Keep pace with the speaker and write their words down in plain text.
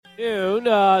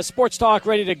Sports Talk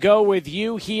ready to go with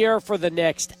you here for the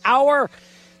next hour.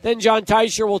 Then John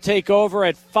Teicher will take over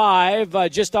at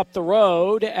 5, just up the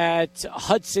road at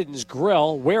Hudson's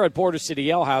Grill. We're at Border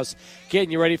City Ale House, getting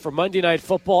you ready for Monday Night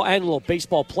Football and a little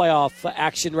baseball playoff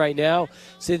action right now,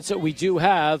 since we do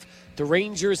have the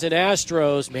Rangers and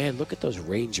Astros. Man, look at those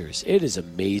Rangers. It is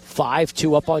amazing.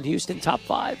 5-2 up on Houston, top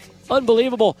 5.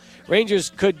 Unbelievable.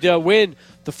 Rangers could win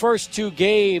the first 2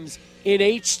 games in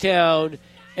H-Town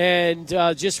and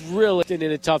just really in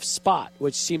a tough spot,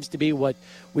 which seems to be what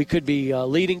we could be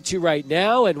leading to right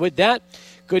now. And with that,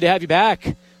 good to have you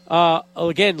back.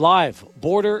 Again, live,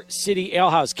 Border City Ale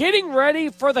House. Getting ready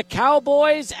for the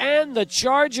Cowboys and the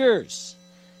Chargers.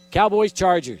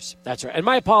 Cowboys-Chargers. That's right. And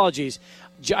my apologies.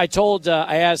 I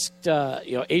asked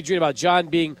Adrian about John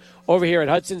being over here at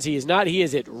Hudson's. He is not. He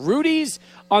is at Rudy's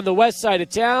on the west side of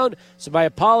town. So my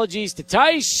apologies to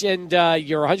Teish, and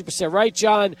you're 100% right,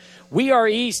 John. We are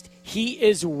east. He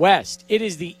is west. It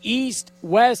is the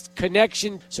east-west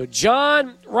connection. So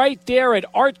John right there at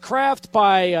Artcraft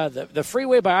by the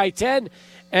freeway by I-10,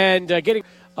 and getting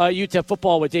UTEP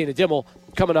football with Dana Dimmel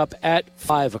coming up at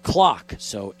 5 o'clock.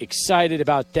 So excited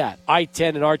about that. I-10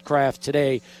 and Artcraft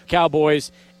today,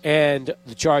 Cowboys and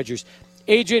the Chargers.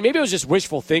 Adrian, maybe it was just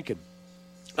wishful thinking.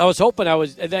 I was hoping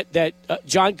that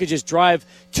John could just drive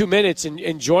 2 minutes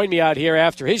and join me out here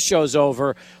after his show's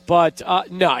over. But,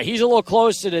 no, he's a little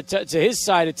closer to his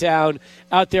side of town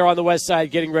out there on the west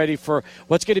side, getting ready for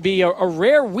what's going to be a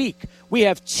rare week. We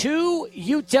have 2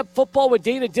 UTEP football with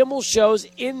Dana Dimmel shows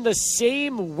in the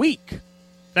same week.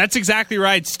 That's exactly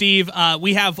right, Steve.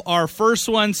 We have our first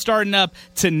one starting up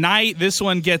tonight. This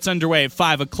one gets underway at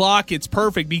 5 o'clock. It's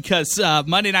perfect because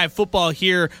Monday Night Football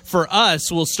here for us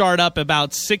will start up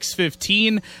about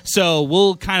 6:15. So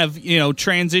we'll kind of,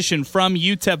 transition from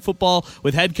UTEP football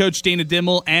with head coach Dana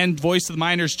Dimmel and voice of the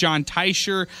Miners John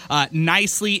Teicher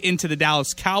nicely into the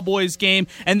Dallas Cowboys game.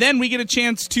 And then we get a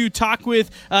chance to talk with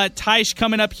Teish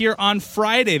coming up here on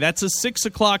Friday. That's a 6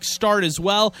 o'clock start as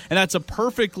well, and that's a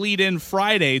perfect lead-in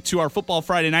Friday to our Football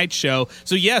Friday night show.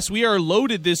 So, yes, we are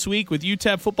loaded this week with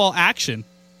UTEP football action.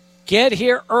 Get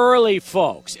here early,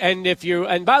 folks. And by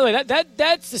the way,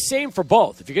 that's the same for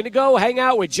both. If you're going to go hang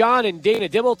out with John and Dana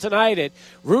Dimmel tonight at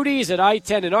Rudy's at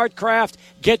I-10 and Artcraft,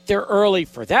 get there early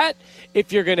for that.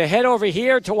 If you're going to head over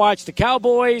here to watch the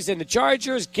Cowboys and the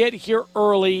Chargers, get here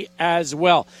early as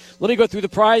well. Let me go through the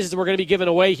prizes that we're going to be giving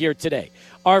away here today.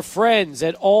 Our friends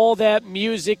at All That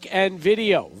Music and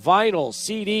Video, vinyl,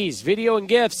 CDs, video and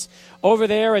gifts over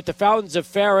there at the Fountains of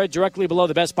Farah, directly below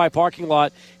the Best Buy parking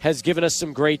lot, has given us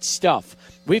some great stuff.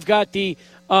 We've got the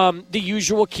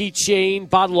usual keychain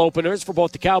bottle openers for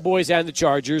both the Cowboys and the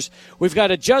Chargers. We've got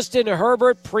a Justin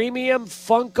Herbert Premium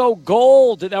Funko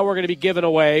Gold that we're going to be giving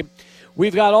away.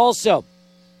 We've got also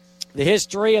the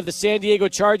history of the San Diego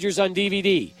Chargers on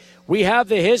DVD. We have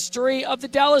the history of the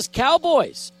Dallas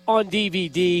Cowboys on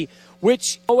DVD,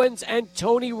 which Owens and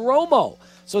Tony Romo.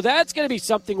 So that's going to be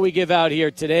something we give out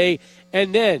here today.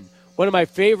 And then one of my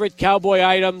favorite Cowboy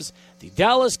items, the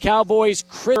Dallas Cowboys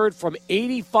crittered from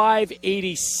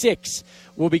 85-86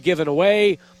 will be given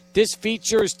away. This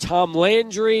features Tom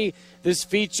Landry. This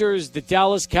features the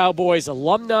Dallas Cowboys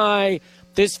alumni.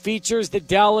 This features the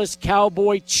Dallas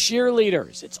Cowboy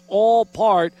cheerleaders. It's all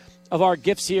part of our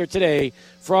gifts here today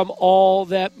from All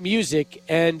That Music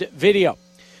and Video.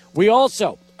 We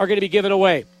also are going to be giving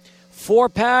away 4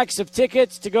 packs of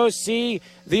tickets to go see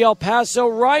the El Paso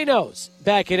Rhinos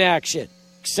back in action.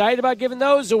 Excited about giving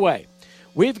those away.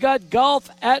 We've got golf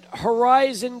at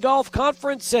Horizon Golf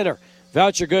Conference Center.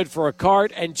 Voucher good for a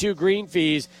cart and 2 green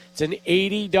fees. It's an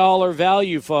 $80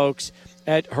 value, folks,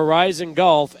 at Horizon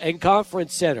Golf and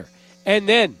Conference Center. And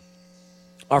then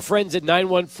our friends at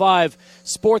 915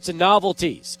 Sports and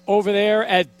Novelties over there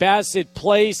at Bassett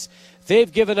Place,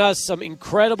 they've given us some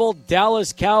incredible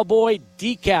Dallas Cowboy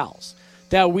decals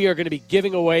that we are going to be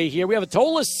giving away here. We have a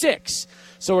total of 6,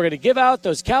 so we're going to give out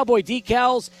those Cowboy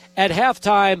decals at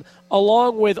halftime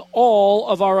along with all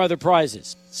of our other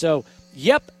prizes. So,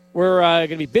 yep, we're going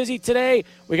to be busy today.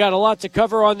 We got a lot to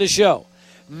cover on the show.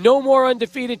 No more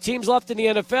undefeated teams left in the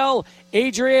NFL.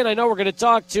 Adrian, I know we're going to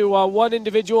talk to one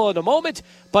individual in a moment,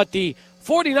 but the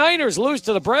 49ers lose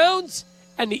to the Browns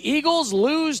and the Eagles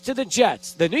lose to the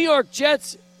Jets. The New York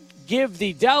Jets give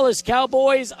the Dallas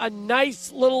Cowboys a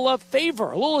nice little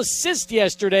favor, a little assist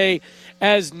yesterday,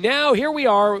 as now here we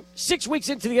are 6 weeks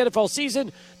into the NFL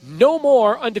season. no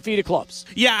more undefeated clubs.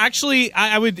 Yeah, actually,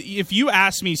 I would. If you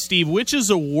ask me, Steve, which is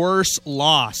a worse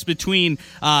loss between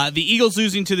the Eagles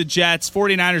losing to the Jets,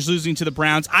 49ers losing to the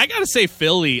Browns, I got to say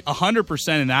Philly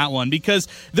 100% in that one, because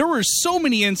there were so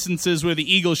many instances where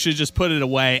the Eagles should just put it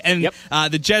away, and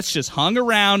the Jets just hung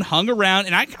around,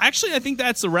 and I think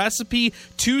that's the recipe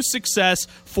to success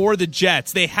for the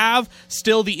Jets. They have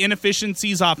still the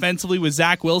inefficiencies offensively with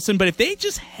Zach Wilson, but if they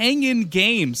just hang in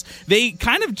games, they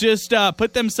kind of just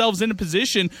put themselves in a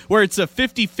position where it's a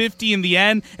 50-50 in the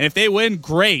end, and if they win,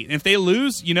 great. And if they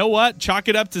lose, you know what? Chalk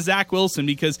it up to Zach Wilson,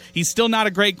 because he's still not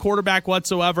a great quarterback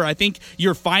whatsoever. I think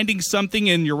you're finding something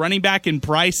in your running back in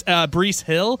Breece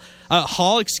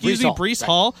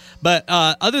Hall. But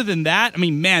other than that, I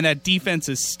mean, man, that defense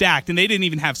is stacked, and they didn't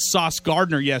even have Sauce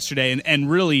Gardner yesterday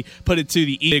and really put it to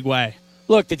the big way.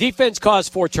 Look, the defense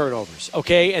caused 4 turnovers,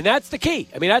 okay? And that's the key.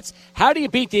 I mean, that's how do you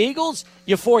beat the Eagles?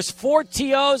 You force 4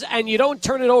 TOs, and you don't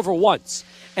turn it over once.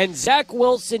 And Zach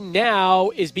Wilson now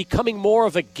is becoming more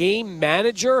of a game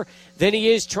manager than he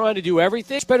is trying to do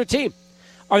everything. It's a better team.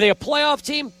 Are they a playoff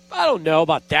team? I don't know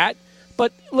about that.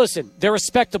 But listen, they're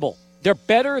respectable. They're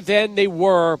better than they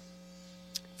were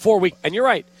 4 weeks. And you're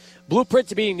right. Blueprint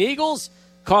to beating the Eagles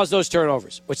caused those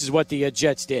turnovers, which is what the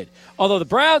Jets did. Although the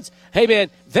Browns, hey,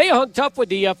 man, they hung tough with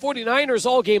the 49ers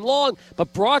all game long,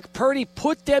 but Brock Purdy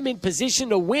put them in position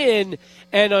to win,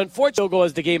 and unfortunately,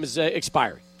 as the game is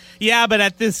expiring. Yeah, but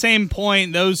at the same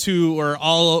point, those who are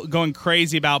all going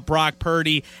crazy about Brock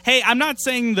Purdy, hey, I'm not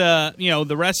saying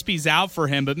the recipe's out for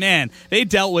him, but man, they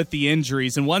dealt with the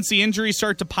injuries. And once the injuries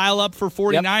start to pile up for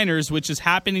 49ers, which has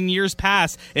happened in years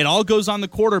past, it all goes on the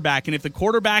quarterback. And if the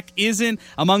quarterback isn't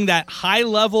among that high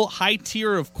level, high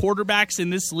tier of quarterbacks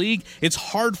in this league, it's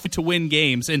hard to win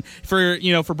games. And for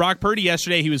Brock Purdy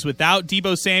yesterday, he was without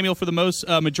Deebo Samuel for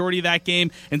the majority of that game,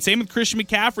 and same with Christian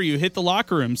McCaffrey, who hit the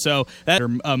locker room. So that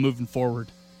moving forward.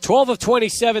 12 of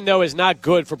 27, though, is not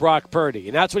good for Brock Purdy.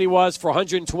 And that's what he was for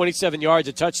 127 yards,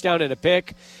 a touchdown, and a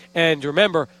pick. And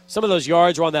remember, some of those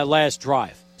yards were on that last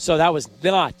drive. So that was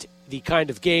not the kind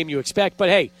of game you expect. But,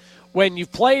 hey, when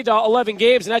you've played 11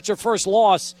 games and that's your first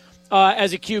loss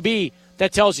as a QB,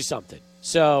 that tells you something.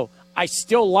 So I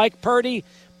still like Purdy,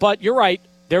 but you're right.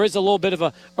 There is a little bit of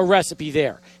a recipe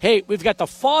there. Hey, we've got the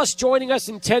Foss joining us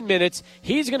in 10 minutes.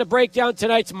 He's going to break down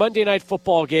tonight's Monday Night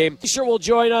Football game. He sure will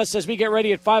join us as we get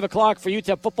ready at 5 o'clock for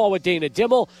UTEP football with Dana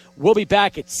Dimmel. We'll be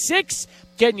back at 6,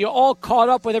 getting you all caught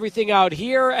up with everything out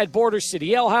here at Border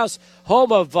City Ale House,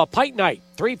 home of Pint Night,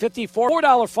 $3.54,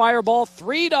 $4 Fireball,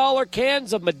 $3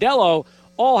 cans of Modelo,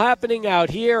 all happening out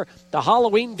here. The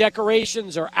Halloween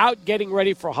decorations are out, getting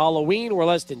ready for Halloween. We're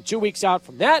less than 2 weeks out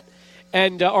from that.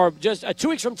 And or just 2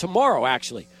 weeks from tomorrow,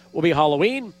 actually, will be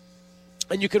Halloween.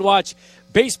 And you can watch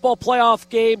baseball playoff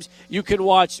games. You can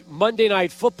watch Monday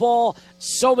Night Football.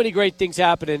 So many great things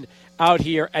happening out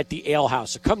here at the Ale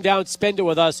House. So come down, spend it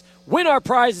with us. Win our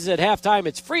prizes at halftime.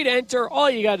 It's free to enter. All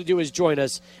you got to do is join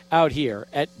us out here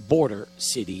at Border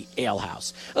City Ale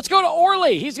House. Let's go to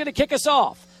Orly. He's going to kick us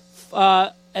off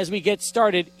as we get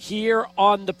started here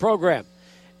on the program.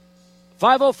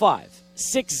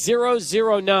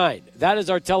 505-6009. That is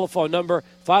our telephone number,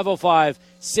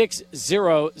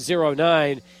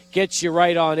 505-6009. Gets you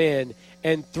right on in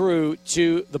and through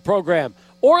to the program.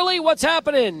 Orly, what's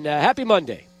happening? Happy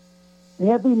Monday.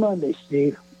 Happy Monday,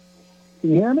 Steve.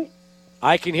 Can you hear me?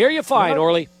 I can hear you fine,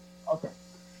 Orly. Okay.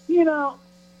 The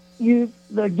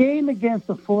game against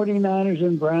the 49ers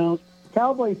and Browns,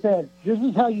 Cowboy said, this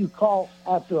is how you call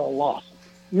after a loss.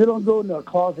 You don't go into a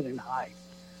closet and hide.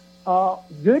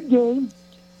 Good game.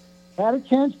 Had a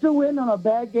chance to win on a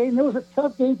bad game. It was a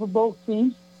tough game for both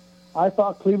teams. I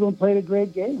thought Cleveland played a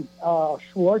great game.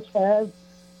 Schwartz has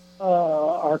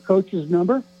our coach's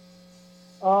number.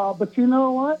 But you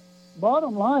know what?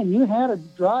 Bottom line, you had a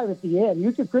drive at the end.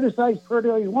 You can criticize Purdy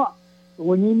all you want. But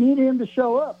when you needed him to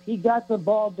show up, he got the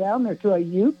ball down there to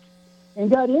Ayuk and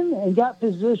got in there and got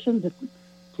positioned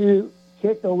to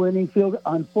kick a winning field.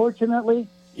 Unfortunately,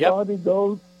 Robbie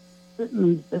Gold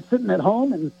sitting at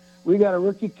home, and we got a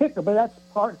rookie kicker. But that's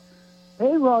part.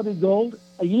 Hey, Robbie Gold.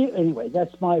 Anyway,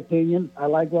 that's my opinion. I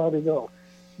like Robbie Gold.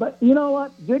 But you know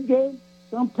what? Good game.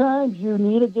 Sometimes you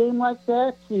need a game like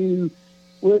that to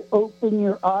open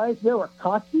your eyes. They were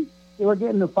cocky. They were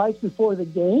getting the fights before the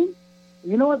game.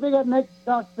 You know what? They got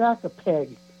knocked back a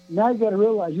peg. Now you got to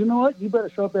realize, you know what? You better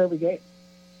show up every game.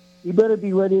 You better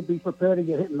be ready to be prepared to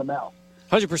get hit in the mouth.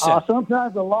 100%.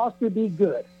 Sometimes a loss could be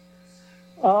good.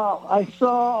 I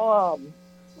saw,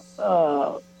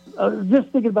 just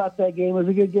thinking about that game, it was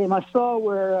a good game. I saw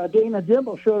where Dana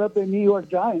Dimmel showed up in New York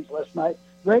Giants last night.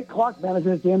 Great clock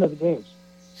management at the end of the games.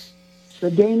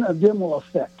 The Dana Dimmel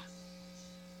effect.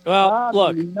 Well,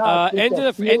 look, end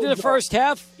of the first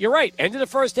half, you're right. End of the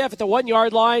first half at the 1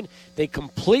 yard line, they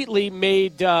completely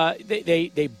made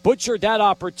they butchered that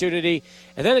opportunity.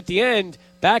 And then at the end,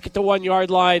 back at the 1 yard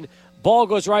line, ball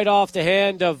goes right off the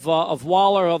hand of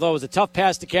Waller, although it was a tough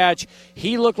pass to catch.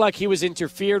 He looked like he was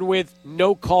interfered with.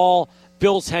 No call.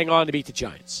 Bills hang on to beat the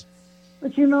Giants.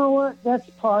 But you know what? That's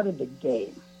part of the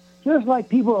game. Just like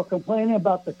people are complaining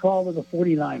about the call of the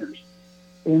 49ers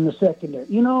in the secondary.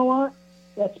 You know what?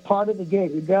 That's part of the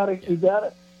game.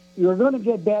 You're going to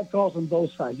get bad calls on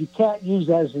both sides. You can't use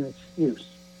that as an excuse.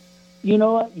 You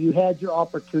know what? You had your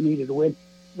opportunity to win.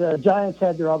 The Giants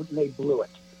had their opportunity. They blew it.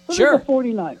 So sure. did the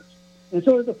 49ers. And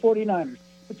so did the 49ers.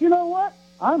 But you know what?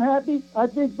 I'm happy. I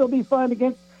think they'll be fine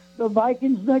against the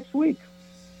Vikings next week.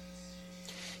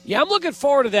 Yeah, I'm looking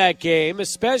forward to that game,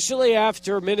 especially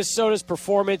after Minnesota's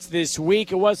performance this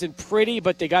week. It wasn't pretty,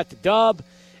 but they got the dub,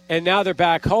 and now they're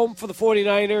back home for the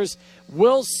 49ers.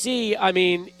 We'll see. I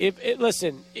mean,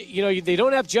 listen, they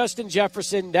don't have Justin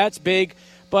Jefferson. That's big.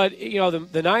 But,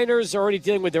 the Niners are already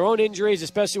dealing with their own injuries,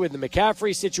 especially with the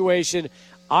McCaffrey situation.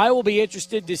 I will be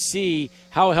interested to see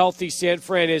how healthy San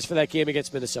Fran is for that game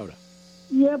against Minnesota.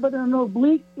 Yeah, but an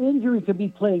oblique injury can be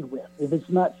played with if it's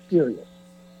not serious.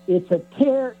 It's a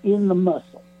tear in the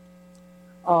muscle,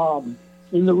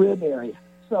 in the rib area.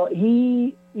 So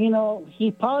he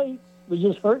probably was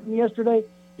just hurting yesterday.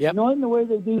 Yep. Knowing the way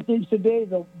they do things today,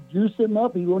 they'll juice him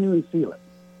up. He won't even feel it.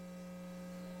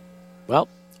 Well,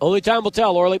 only time will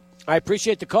tell, Orly. I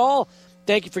appreciate the call.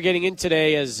 Thank you for getting in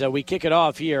today as we kick it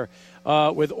off here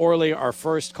with Orly, our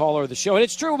first caller of the show. And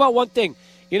it's true about one thing.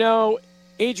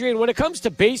 Adrian, when it comes to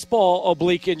baseball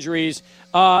oblique injuries,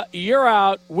 you're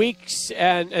out weeks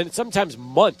and sometimes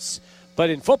months. But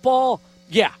in football,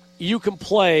 yeah, you can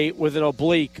play with an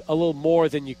oblique a little more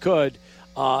than you could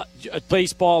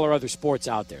baseball or other sports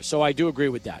out there. So I do agree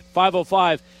with that.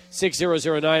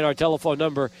 505-6009, our telephone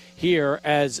number here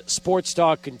as Sports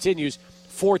Talk continues.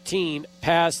 14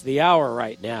 past the hour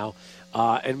right now.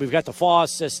 And we've got the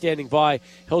Foss standing by.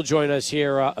 He'll join us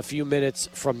here a few minutes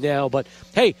from now. But,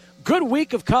 hey, good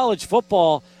week of college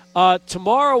football.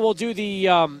 Tomorrow we'll do the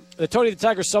Tony the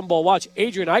Tiger Sun Bowl watch.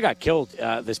 Adrian, I got killed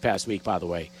this past week, by the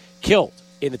way. Killed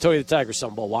in the Tony the Tiger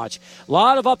Sun Bowl watch. A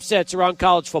lot of upsets around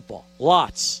college football.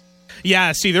 Lots.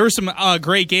 Yeah, see, there were some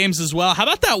great games as well. How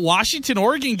about that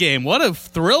Washington-Oregon game? What a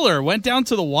thriller. Went down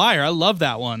to the wire. I love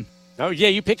that one. Oh, yeah,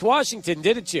 you picked Washington,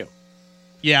 didn't you?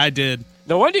 Yeah, I did.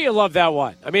 No wonder you love that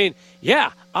one. I mean,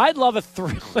 yeah, I'd love a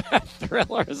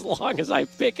thriller as long as I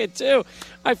pick it, too.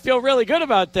 I feel really good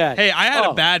about that. Hey, I had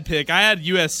a bad pick. I had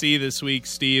USC this week,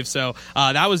 Steve, so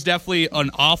that was definitely an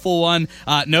awful one.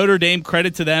 Notre Dame,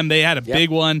 credit to them. They had a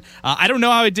big one. I don't know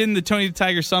how I did in the Tony the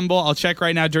Tiger Sun Bowl. I'll check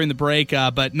right now during the break,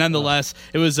 but nonetheless,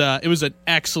 it was an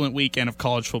excellent weekend of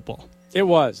college football. It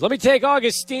was. Let me take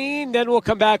Augustine, then we'll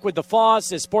come back with the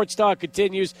Foss as Sports Talk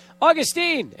continues.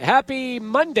 Augustine, happy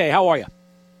Monday. How are you?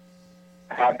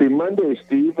 Happy Monday,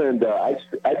 Steve. And I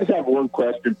just have one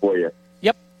question for you.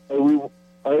 Yep.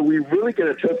 Are we really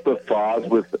going to trust the Foss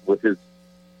with his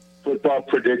football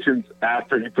predictions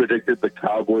after he predicted the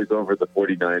Cowboys over the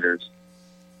 49ers?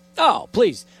 Oh,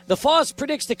 please. The Foss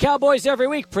predicts the Cowboys every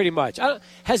week, pretty much. I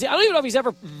don't even know if he's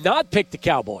ever not picked the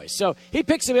Cowboys. So he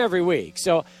picks them every week.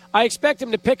 So I expect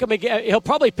him to pick them again. He'll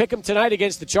probably pick them tonight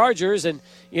against the Chargers, and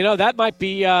that might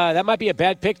be a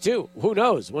bad pick too. Who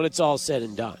knows when it's all said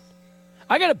and done?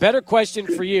 I got a better question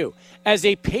for you. As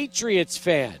a Patriots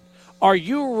fan, are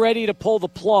you ready to pull the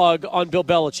plug on Bill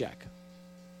Belichick?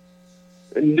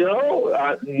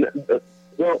 No.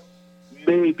 Well,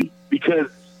 maybe because.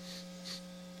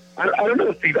 I don't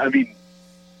know, Steve. I mean,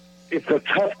 it's a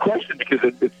tough question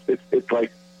because it's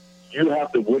like you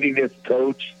have the winningest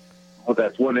coach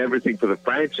that's won everything for the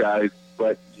franchise,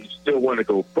 but you still want to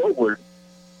go forward.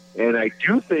 And I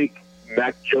do think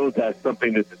Mac Jones has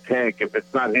something in the tank. If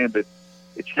it's not him, it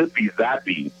should be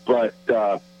Zappy. But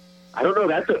I don't know.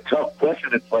 That's a tough question.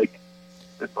 It's like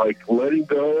letting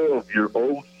go of your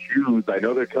old shoes. I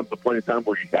know there comes a point in time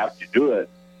where you have to do it,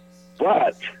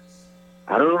 but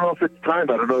I don't know if it's time.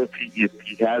 I don't know if he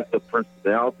has the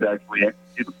personnel to actually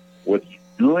execute what he's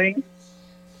doing,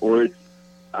 or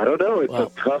I don't know. It's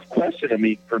a tough question. I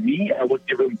mean, for me, I would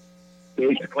give him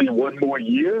basically one more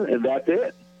year, and that's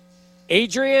it.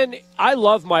 Adrian, I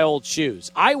love my old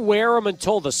shoes. I wear them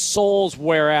until the soles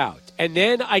wear out, and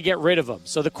then I get rid of them.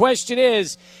 So the question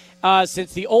is,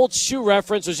 since the old shoe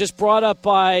reference was just brought up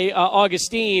by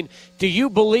Augustine, do you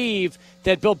believe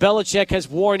that Bill Belichick has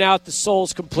worn out the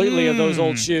soles completely of those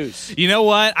old shoes? You know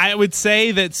what? I would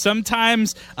say that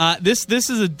sometimes this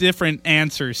is a different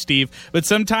answer, Steve. But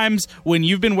sometimes when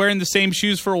you've been wearing the same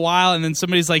shoes for a while and then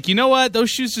somebody's like, you know what? Those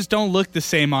shoes just don't look the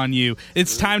same on you.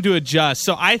 It's time to adjust.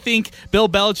 So I think Bill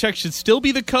Belichick should still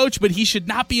be the coach, but he should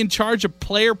not be in charge of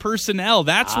player personnel.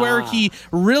 That's where he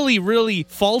really, really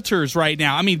falters right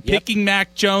now. I mean, picking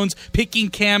Mac Jones, picking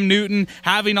Cam Newton,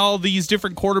 having all these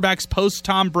different quarterbacks post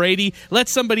Tom Brady. Let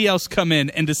somebody else come in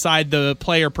and decide the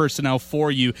player personnel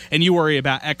for you, and you worry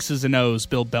about X's and O's,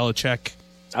 Bill Belichick.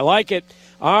 I like it.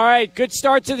 All right, good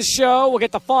start to the show. We'll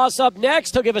get the Foss up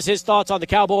next. He'll give us his thoughts on the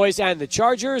Cowboys and the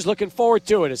Chargers. Looking forward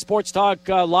to it. A Sports Talk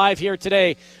live here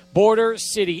today. Border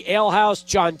City Ale House.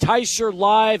 John Teicher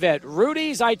live at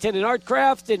Rudy's, I-10 and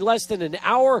Artcraft in less than an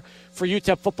hour for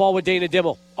UTEP football with Dana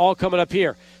Dimmel. All coming up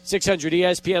here. 600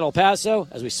 ESPN El Paso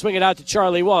as we swing it out to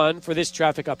Charlie 1 for this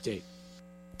traffic update.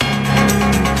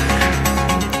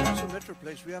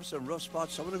 Place. We have some rough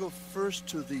spots. I'm going to go first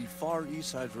to the far east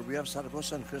side where we have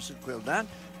Zaragoza and Crescent Quail. That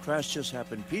crash just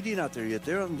happened. PD not there yet.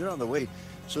 They're on the way.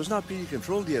 So it's not PD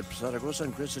controlled yet. Zaragoza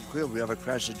and Crescent Quail. We have a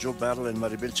crash at Joe Battle and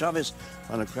Maribel Chavez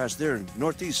on a crash there.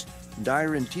 Northeast,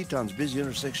 Dyer and Tetons, busy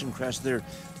intersection, crash there.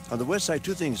 On the west side,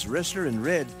 two things. Wrestler and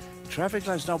Red. Traffic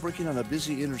lights now working on a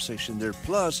busy intersection there.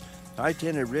 Plus,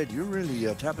 I-10 at Red. You're really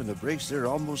tapping the brakes there.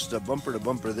 Almost bumper to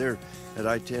bumper there at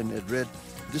I-10 at Red.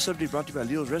 This update brought to you by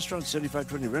Leo's Restaurant,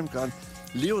 7520 Remcon.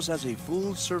 Leo's has a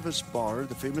full-service bar,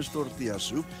 the famous tortilla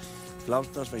soup,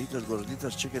 flautas, fajitas,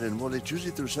 gorditas, chicken, and mole, Tuesday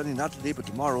through Sunday, not today, but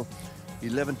tomorrow,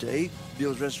 11 to 8.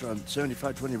 Leo's Restaurant,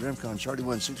 7520 Remcon, Charlie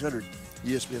 1-600,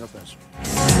 ESPN El Paso.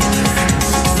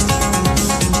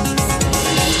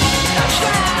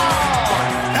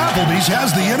 Applebee's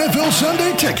has the NFL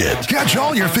Sunday Ticket. Catch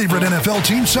all your favorite NFL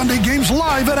team Sunday games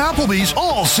live at Applebee's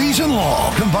all season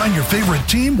long. Combine your favorite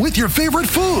team with your favorite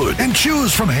food and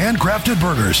choose from handcrafted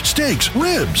burgers, steaks,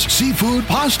 ribs, seafood,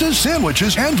 pastas,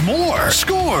 sandwiches, and more.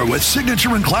 Score with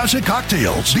signature and classic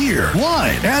cocktails, beer,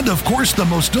 wine, and of course the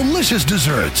most delicious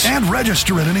desserts. And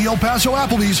register at any El Paso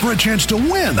Applebee's for a chance to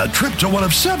win a trip to one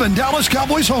of 7 Dallas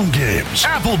Cowboys home games.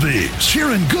 Applebee's,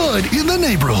 cheering good in the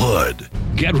neighborhood.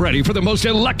 Get ready for the most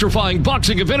electrifying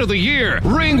boxing event of the year,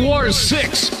 Ring Wars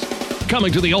 6.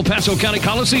 Coming to the El Paso County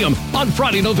Coliseum on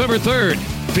Friday, November 3rd.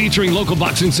 Featuring local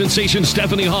boxing sensation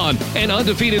Stephanie Hahn and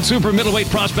undefeated super middleweight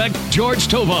prospect George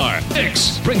Tovar.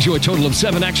 X brings you a total of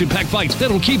 7 action-packed fights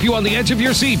that'll keep you on the edge of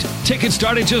your seat. Tickets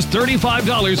start at just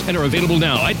 $35 and are available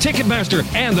now at Ticketmaster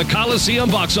and the Coliseum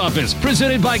box office.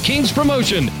 Presented by King's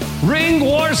Promotion. Ring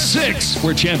War 6,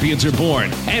 where champions are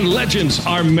born and legends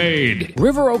are made.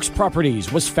 River Oaks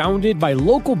Properties was founded by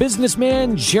local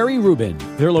businessman Jerry Rubin.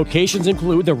 Their locations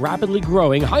include the rapidly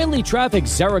growing, highly trafficked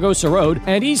Zaragoza Road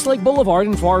and East Lake Boulevard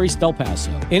in Far East El Paso.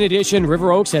 In addition,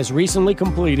 River Oaks has recently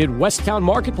completed Westtown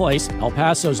Marketplace, El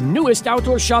Paso's newest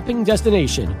outdoor shopping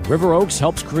destination. River Oaks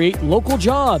helps create local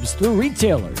jobs through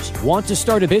retailers. Want to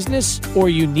start a business or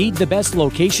you need the best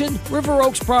location? River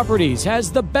Oaks Properties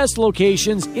has the best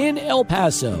locations in El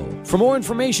Paso. For more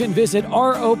information, visit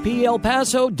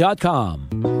roplpaso.com.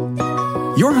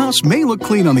 Your house may look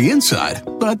clean on the inside,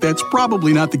 but that's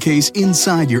probably not the case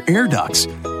inside your air ducts.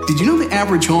 Did you know the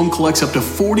average home collects up to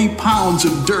 40 pounds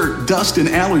of dirt, dust, and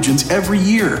allergens every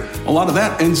year? A lot of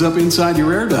that ends up inside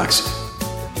your air ducts.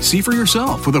 See for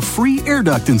yourself with a free air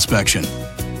duct inspection.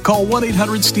 Call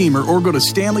 1-800-STEAMER or go to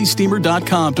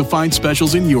StanleySteamer.com to find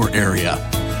specials in your area.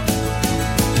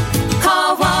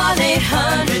 Call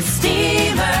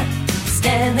 1-800-STEAMER.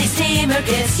 Stanley Steamer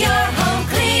gets your home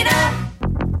cleaner.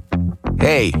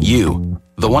 Hey, you.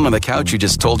 The one on the couch who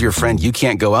just told your friend you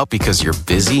can't go out because you're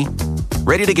busy?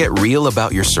 Ready to get real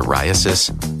about your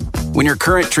psoriasis? When your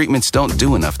current treatments don't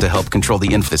do enough to help control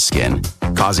the inf the skin,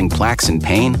 causing plaques and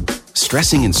pain,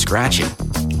 stressing and scratching,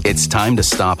 it's time to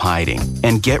stop hiding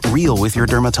and get real with your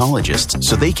dermatologist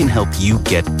so they can help you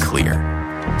get clear.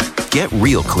 Get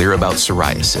real clear about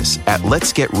psoriasis at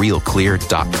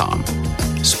letsgetrealclear.com.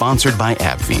 Sponsored by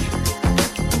AbbVie.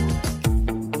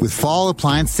 With fall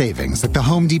appliance savings at the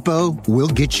Home Depot, we'll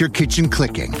get your kitchen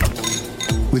clicking.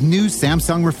 With new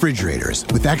Samsung refrigerators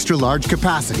with extra large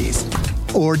capacities,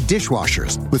 or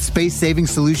dishwashers with space-saving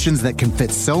solutions that can fit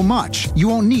so much you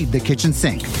won't need the kitchen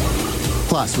sink.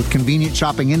 Plus, with convenient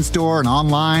shopping in-store and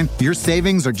online, your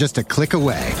savings are just a click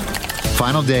away.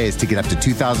 Final days to get up to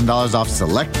 $2,000 off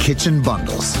select kitchen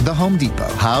bundles. The Home Depot.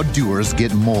 How doers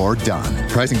get more done.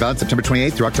 Pricing valid September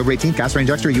 28th through October 18th. Gas range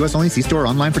extra. U.S. only. See store or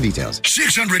online for details.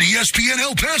 600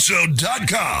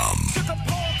 ESPNElPaso.com.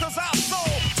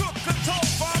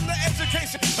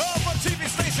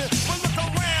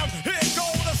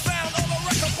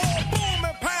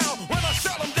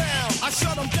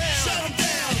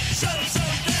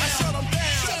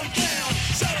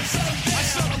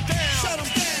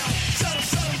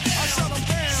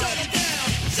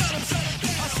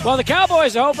 Well, the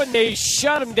Cowboys are hoping they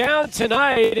shut them down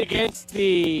tonight against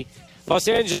the Los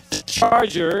Angeles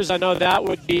Chargers. I know that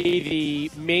would be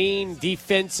the main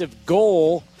defensive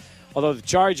goal, although the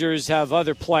Chargers have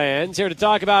other plans. Here to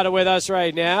talk about it with us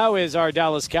right now is our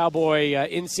Dallas Cowboy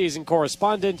in-season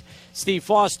correspondent, Steve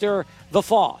Foster, the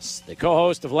Foss, the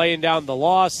co-host of Laying Down the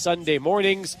Law Sunday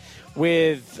mornings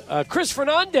with Chris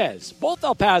Fernandez, both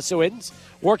El Pasoans,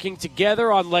 working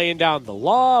together on Laying Down the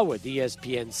Law with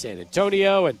ESPN San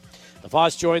Antonio. And the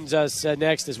Foss joins us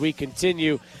next as we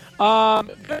continue. On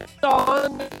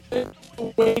the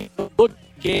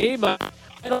game, I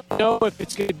don't know if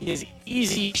it's going to be as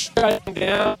easy shutting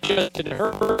down Justin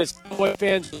Herbert as Cowboy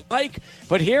fans would like,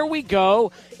 but here we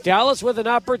go. Dallas with an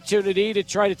opportunity to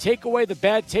try to take away the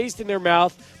bad taste in their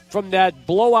mouth from that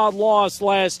blowout loss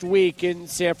last week in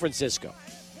San Francisco.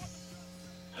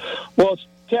 Well,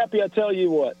 Chappie, I tell you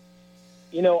what.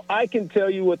 I can tell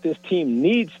you what this team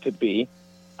needs to be.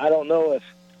 I don't know if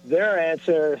their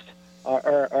answers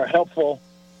are helpful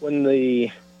when the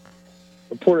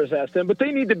reporters ask them, but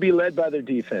they need to be led by their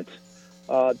defense.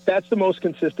 That's the most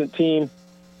consistent team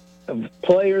of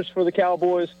players for the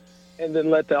Cowboys, and then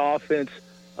let the offense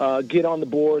get on the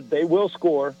board. They will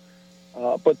score,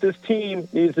 but this team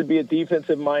needs to be a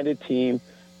defensive-minded team.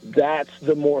 That's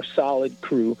the more solid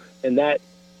crew, and that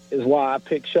is why I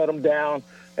picked Shut 'Em Down.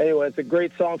 Anyway, it's a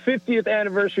great song. 50th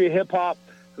anniversary of hip-hop,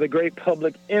 the great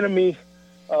Public Enemy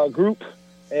group,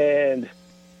 and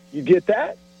you get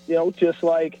that, just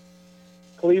like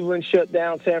Cleveland shut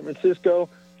down San Francisco,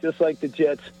 just like the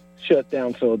Jets shut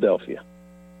down Philadelphia.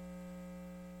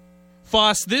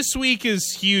 Foss, this week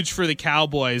is huge for the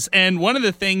Cowboys, and one of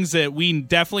the things that we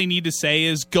definitely need to say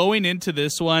is going into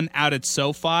this one out at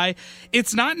SoFi,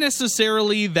 it's not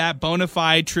necessarily that bona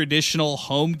fide traditional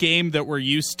home game that we're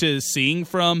used to seeing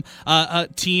from a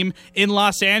team in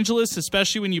Los Angeles,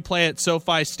 especially when you play at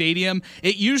SoFi Stadium.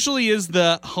 It usually is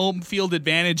the home field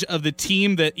advantage of the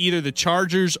team that either the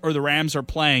Chargers or the Rams are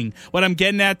playing. What I'm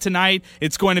getting at tonight,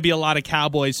 it's going to be a lot of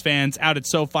Cowboys fans out at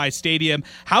SoFi Stadium.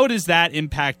 How does that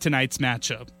impact tonight's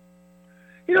matchup?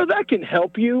 That can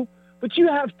help you, but you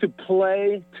have to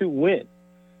play to win.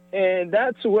 And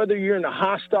that's whether you're in a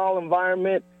hostile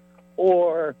environment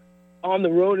or on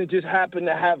the road and just happen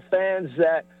to have fans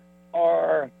that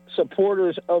are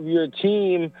supporters of your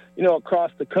team,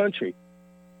 across the country.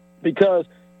 Because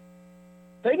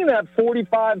they can have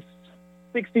 45,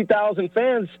 60,000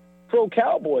 fans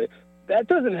pro-Cowboy. That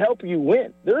doesn't help you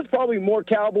win. There's probably more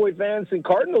Cowboy fans than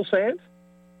Cardinals fans.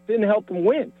 Didn't help them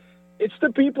win. It's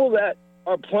the people that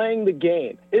are playing the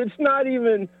game. It's not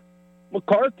even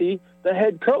McCarthy, the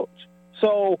head coach.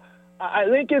 So I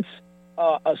think it's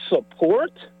a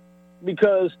support,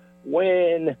 because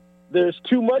when there's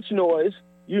too much noise,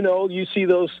 you see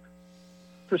those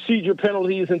procedure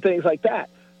penalties and things like that.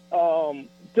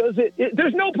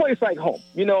 There's no place like home.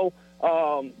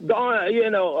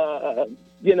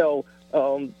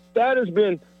 That has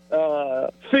been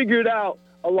figured out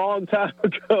a long time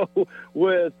ago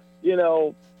with,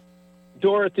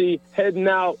 Dorothy heading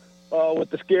out with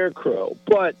the Scarecrow.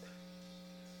 But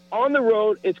on the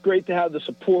road, it's great to have the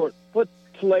support, but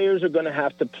players are going to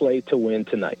have to play to win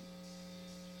tonight.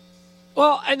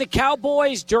 Well, and the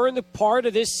Cowboys, during the part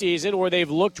of this season where they've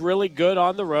looked really good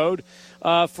on the road,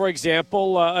 for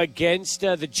example, against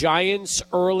the Giants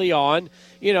early on,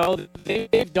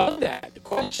 they've done that. The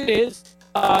question is,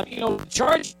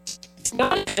 Chargers, it's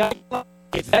not exactly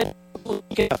that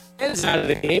get the fans out of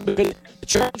the game, because the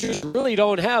Chargers really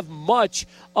don't have much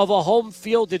of a home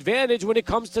field advantage when it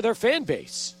comes to their fan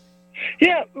base.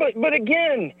 Yeah, but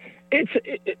again,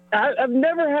 I've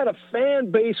never had a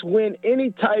fan base win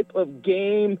any type of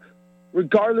game,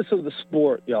 regardless of the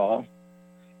sport, y'all.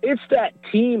 It's that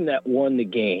team that won the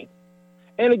game.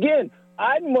 And again,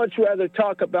 I'd much rather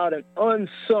talk about an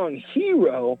unsung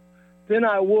hero than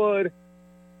I would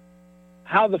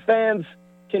how the fans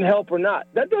can help or not.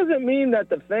 That doesn't mean that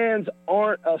the fans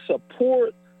aren't a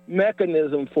support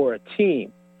mechanism for a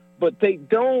team, but they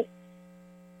don't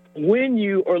win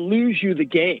you or lose you the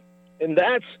game. And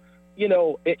that's,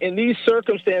 in these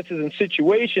circumstances and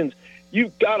situations,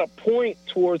 you've got to point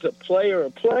towards a player or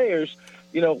players,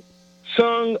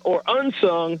 sung or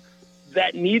unsung,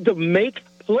 that need to make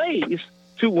plays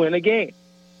to win a game.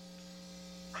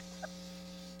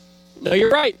 No,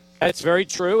 you're right. That's very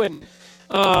true. And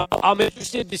I'm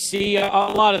interested to see a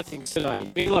lot of things tonight.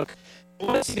 I mean, look, I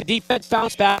want to see the defense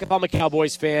bounce back if I'm a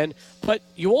Cowboys fan, but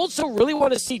you also really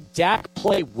want to see Dak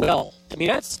play well. I mean,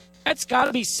 that's got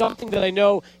to be something that I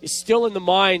know is still in the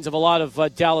minds of a lot of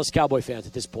Dallas Cowboy fans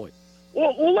at this point.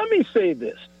 Well, let me say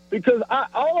this, because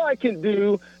all I can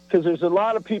do, because there's a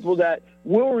lot of people that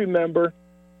will remember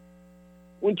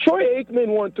when Troy Aikman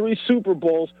won 3 Super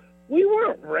Bowls, we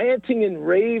weren't ranting and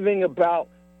raving about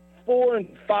 400-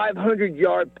 and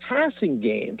 500-yard passing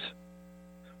games.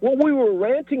 What we were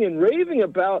ranting and raving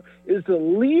about is the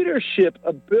leadership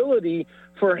ability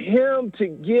for him to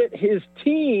get his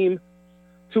team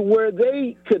to where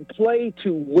they could play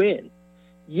to win.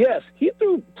 Yes, he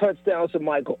threw touchdowns to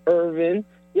Michael Irvin.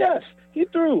 Yes, he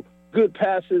threw good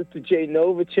passes to Jay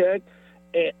Novacek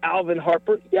and Alvin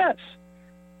Harper. Yes.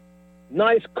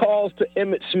 Nice calls to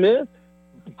Emmitt Smith.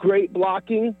 Great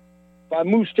blocking by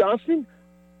Moose Johnston.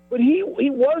 But he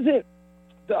wasn't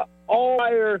the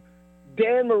all-fire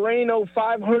Dan Marino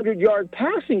 500-yard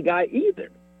passing guy either.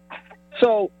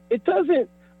 So it doesn't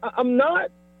 – I'm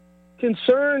not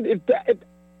concerned if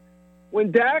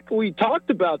when Dak, we talked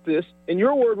about this, and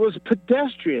your word was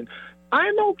pedestrian.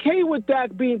 I'm okay with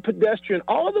Dak being pedestrian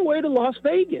all the way to Las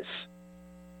Vegas.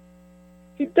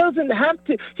 He doesn't have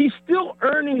to. He's still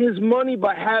earning his money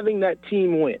by having that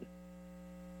team win.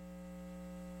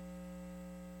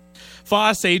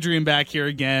 Foss, Adrian back here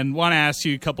again. Want to ask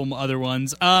you a couple other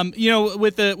ones. When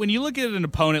you look at an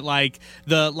opponent like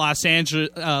the Los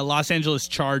Angeles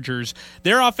Chargers,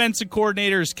 their offensive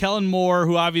coordinator is Kellen Moore,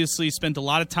 who obviously spent a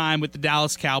lot of time with the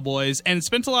Dallas Cowboys and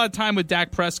spent a lot of time with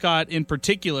Dak Prescott in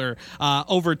particular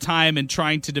over time and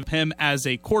trying to develop him as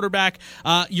a quarterback.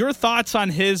 Your thoughts on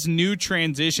his new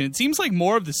transition? It seems like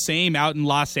more of the same out in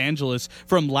Los Angeles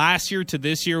from last year to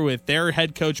this year with their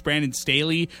head coach Brandon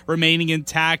Staley remaining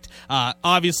intact.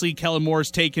 Obviously, Kellen Moore's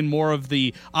taken more of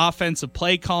the offensive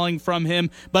play calling from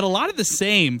him, but a lot of the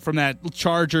same from that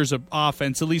Chargers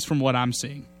offense, at least from what I'm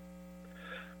seeing.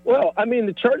 Well, I mean,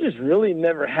 the Chargers really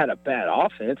never had a bad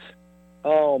offense.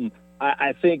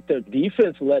 I think their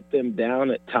defense let them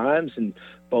down at times, and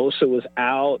Bosa was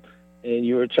out, and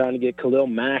you were trying to get Khalil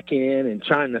Mack in and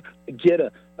trying to get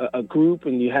a group,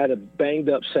 and you had a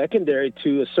banged-up secondary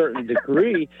to a certain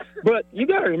degree. But you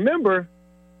got to remember,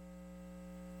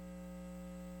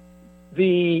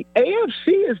 the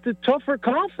AFC is the tougher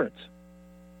conference.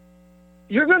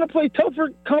 You're going to play tougher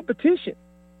competition.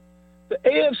 The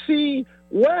AFC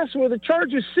West, where the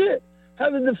Chargers sit,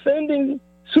 have the defending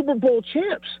Super Bowl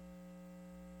champs.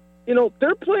 You know,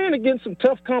 they're playing against some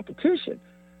tough competition.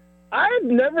 I've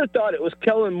never thought it was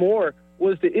Kellen Moore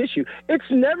was the issue. It's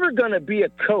never going to be a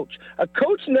coach. A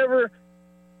coach never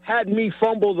had me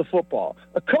fumble the football.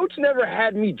 A coach never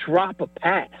had me drop a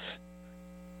pass.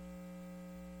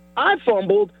 I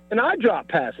fumbled and I dropped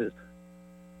passes.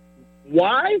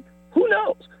 Why? Who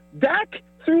knows? Dak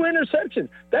threw interceptions.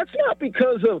 That's not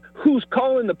because of who's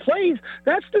calling the plays.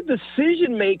 That's the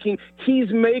decision-making he's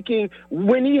making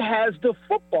when he has the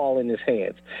football in his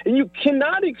hands. And you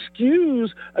cannot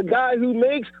excuse a guy who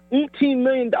makes $18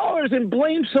 million and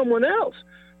blame someone else.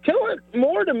 Kellen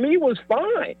Moore, to me, was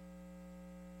fine.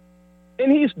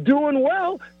 And he's doing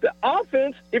well. The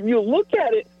offense, if you look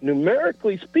at it,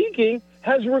 numerically speaking,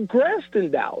 has regressed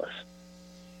in Dallas.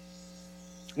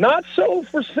 Not so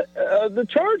for the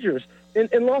Chargers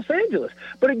in Los Angeles.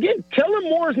 But again, Kellen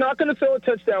Moore is not going to throw a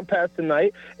touchdown pass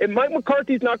tonight, and Mike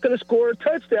McCarthy's not going to score a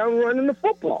touchdown running the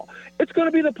football. It's going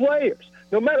to be the players,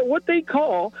 no matter what they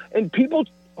call, and people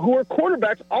who are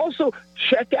quarterbacks also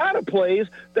check out of plays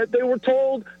that they were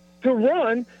told to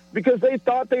run because they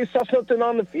thought they saw something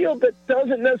on the field that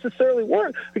doesn't necessarily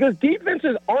work, because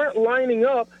defenses aren't lining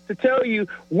up to tell you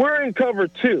we're in cover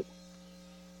 2.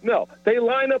 No, they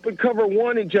line up in cover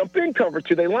 1 and jump in cover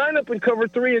 2. They line up in cover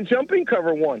 3 and jump in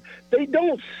cover 1. They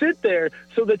don't sit there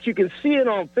so that you can see it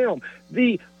on film.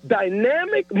 The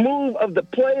dynamic move of the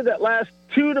play that lasts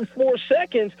 2 to 4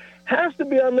 seconds has to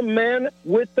be on the man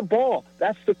with the ball.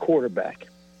 That's the quarterback.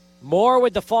 More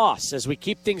with the Foss as we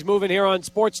keep things moving here on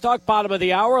Sports Talk. Bottom of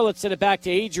the hour. Let's send it back to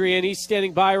Adrian. He's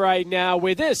standing by right now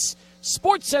with this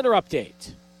Sports Center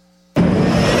update.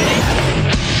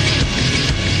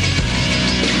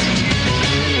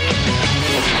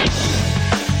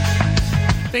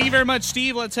 Thank you very much,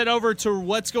 Steve. Let's head over to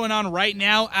what's going on right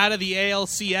now out of the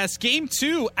ALCS. Game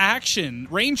 2 action.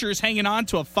 Rangers hanging on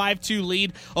to a 5-2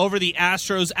 lead over the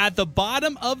Astros at the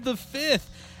bottom of the 5th.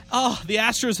 Oh, the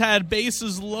Astros had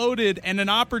bases loaded and an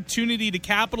opportunity to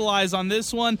capitalize on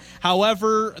this one.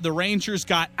 However, the Rangers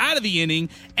got out of the inning,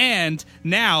 and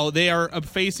now they are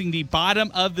facing the bottom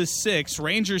of the 6th.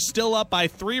 Rangers still up by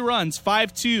 3 runs,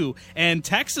 5-2, and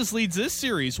Texas leads this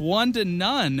series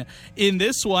 1-0 in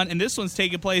this one, and this one's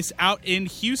taking place out in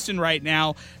Houston right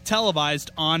now,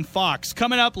 televised on Fox.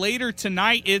 Coming up later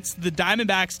tonight, it's the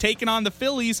Diamondbacks taking on the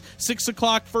Phillies, 6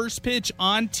 o'clock first pitch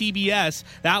on TBS.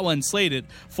 That one slated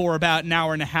for for about an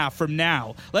hour and a half from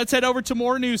now. Let's head over to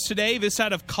more news today, this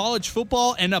out of college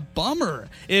football, and a bummer.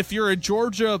 If you're a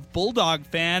Georgia Bulldog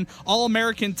fan,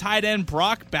 All-American tight end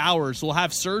Brock Bowers will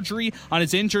have surgery on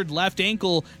his injured left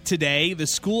ankle today, the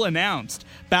school announced.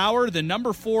 Bauer, the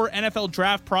number 4 NFL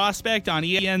draft prospect on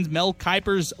ESPN's Mel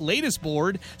Kiper's latest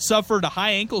board, suffered a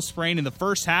high ankle sprain in the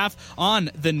first half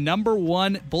on the number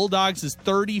 1 Bulldogs'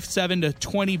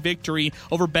 37-20 victory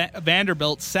over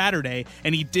Vanderbilt Saturday,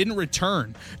 and he didn't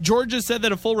return. Georgia said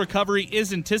that a full recovery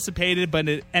is anticipated, but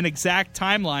an exact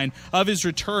timeline of his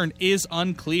return is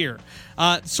unclear.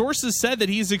 Sources said that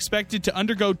he's expected to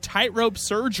undergo tightrope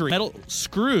surgery, metal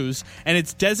screws, and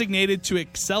it's designated to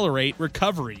accelerate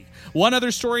recovery. One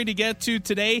other story to get to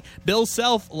today, Bill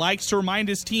Self likes to remind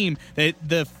his team that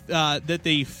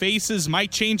the faces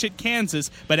might change at Kansas,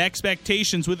 but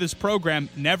expectations with this program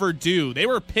never do. They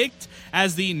were picked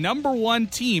as the number 1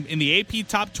 team in the AP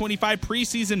Top 25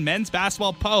 preseason men's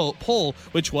basketball poll,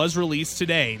 which was released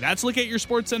today. That's Look at Your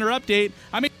SportsCenter update.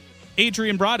 I'm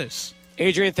Adrian Broadus.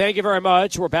 Adrian, thank you very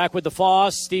much. We're back with the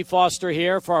Foss. Steve Foster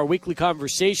here for our weekly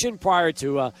conversation prior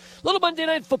to Little Monday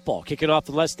Night Football, kicking off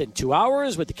in less than 2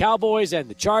 hours with the Cowboys and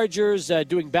the Chargers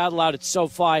doing battle out at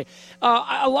SoFi.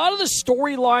 A lot of the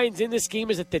storylines in this game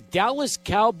is that the Dallas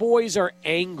Cowboys are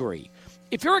angry.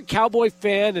 If you're a Cowboy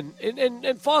fan,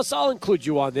 and Foss, I'll include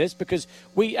you on this because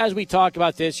as we talk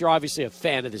about this, you're obviously a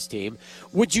fan of this team.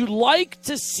 Would you like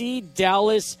to see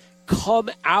Dallas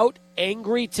come out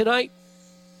angry tonight?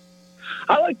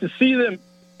 I like to see them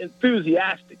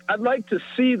enthusiastic. I'd like to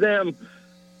see them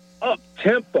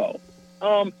up-tempo.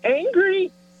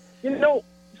 Angry,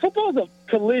 football's a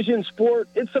collision sport.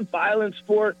 It's a violent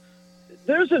sport.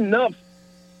 There's enough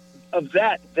of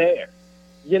that there,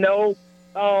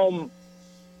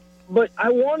 but I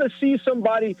want to see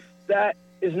somebody that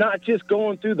is not just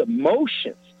going through the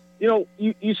motions. You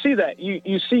see that.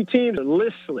 You see teams are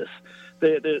listless.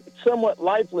 They're somewhat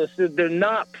lifeless. They're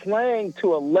not playing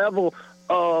to a level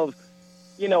of,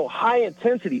 high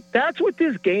intensity. That's what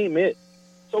this game is.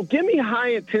 So give me high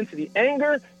intensity.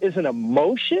 Anger is an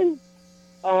emotion.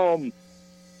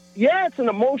 It's an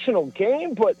emotional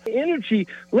game, but energy,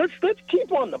 let's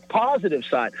keep on the positive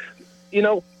side.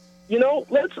 Let's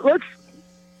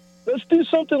do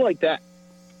something like that.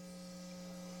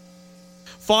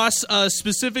 Foss,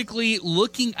 specifically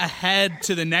looking ahead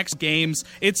to the next games,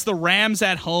 it's the Rams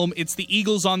at home, it's the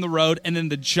Eagles on the road, and then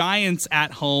the Giants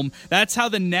at home. That's how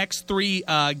the next 3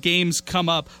 games come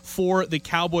up for the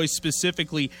Cowboys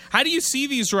specifically. How do you see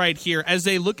these right here as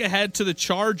they look ahead to the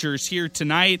Chargers here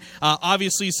tonight?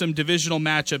 Obviously, some divisional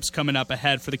matchups coming up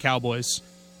ahead for the Cowboys.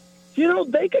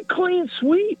 They could clean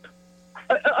sweep.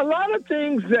 A lot of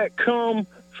things that come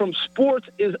from sports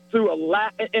is through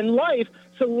in life,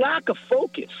 it's a lack of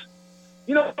focus.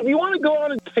 If you want to go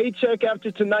on a paycheck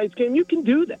after tonight's game, you can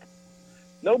do that.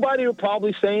 Nobody will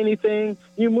probably say anything.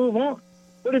 You move on.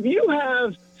 But if you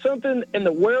have something and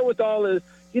the wherewithal is,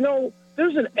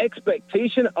 there's an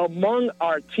expectation among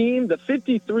our team, the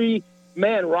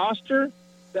 53-man roster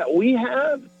that we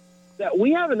have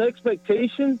an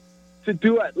expectation to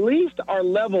do at least our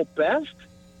level best,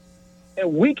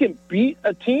 and we can beat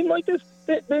a team like this,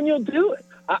 then you'll do it.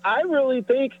 I really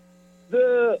think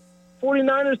the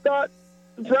 49ers thought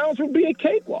the Browns would be a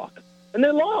cakewalk, and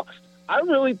they lost. I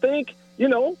really think, you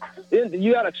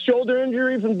got a shoulder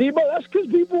injury from Debo. That's because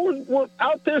people were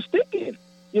out there sticking.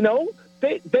 They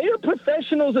are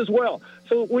professionals as well.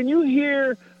 So when you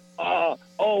hear,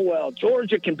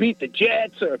 Georgia can beat the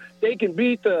Jets or they can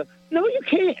beat no, you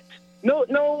can't.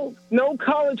 No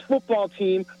college football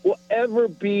team will ever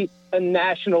beat a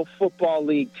National Football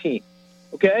League team.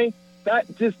 Okay?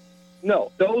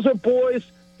 Those are boys.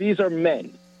 These are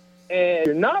men. And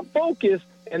you're not focused,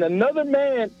 and another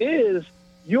man is,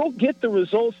 you'll get the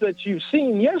results that you've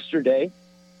seen yesterday,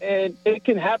 and it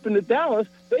can happen to Dallas.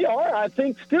 They are, I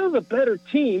think, still the better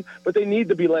team, but they need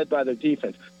to be led by their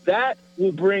defense. That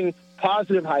will bring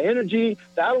positive high energy.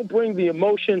 That'll bring the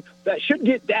emotion that should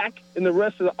get Dak and the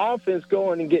rest of the offense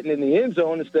going and getting in the end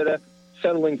zone instead of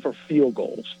settling for field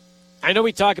goals. I know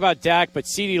we talk about Dak, but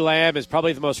CeeDee Lamb is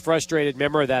probably the most frustrated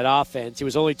member of that offense. He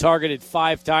was only targeted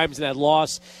 5 times in that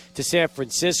loss to San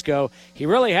Francisco. He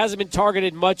really hasn't been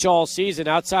targeted much all season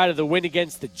outside of the win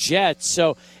against the Jets.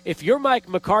 So if you're Mike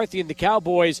McCarthy and the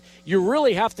Cowboys, you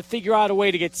really have to figure out a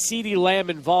way to get CeeDee Lamb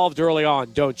involved early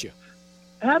on, don't you?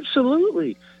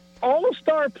 Absolutely.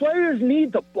 All-star players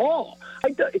need the ball.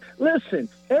 Listen,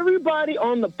 everybody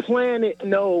on the planet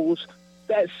knows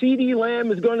that CeeDee Lamb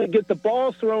is going to get the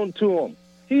ball thrown to him.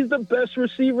 He's the best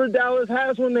receiver Dallas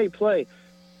has when they play.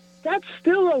 That's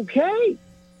still okay.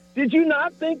 Did you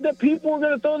not think that people were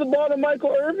going to throw the ball to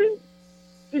Michael Irvin?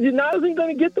 Dejanow's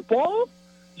going to get the ball.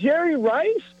 Jerry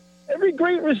Rice, every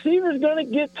great receiver is going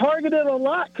to get targeted a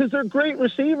lot because they're great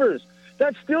receivers.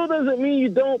 That still doesn't mean you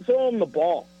don't throw them the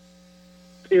ball,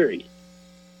 period.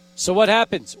 So what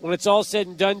happens when it's all said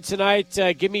and done tonight?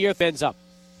 Give me your thumbs up.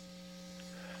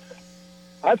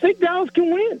 I think Dallas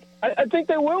can win. I think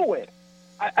they will win.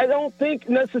 I don't think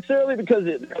necessarily because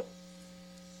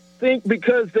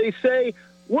they say,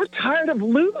 we're tired of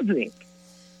losing.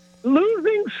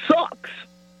 Losing sucks.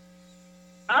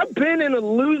 I've been in a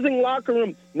losing locker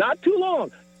room not too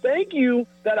long. Thank you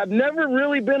that I've never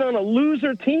really been on a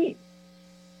loser team.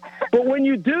 But when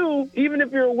you do, even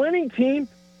if you're a winning team,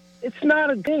 it's not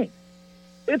a game.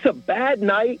 It's a bad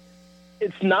night.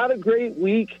 It's not a great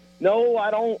week. No,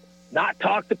 I don't not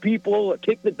talk to people or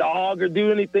kick the dog or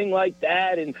do anything like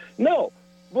that. And no,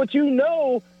 but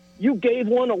you gave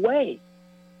one away.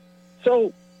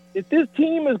 So if this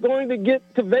team is going to get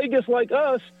to Vegas like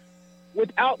us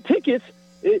without tickets,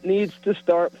 it needs to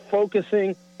start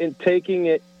focusing and taking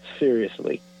it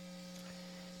seriously.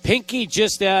 Pinky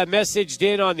just messaged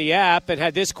in on the app and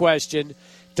had this question.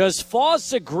 Does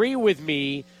Foss agree with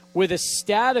me with a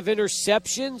stat of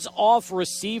interceptions off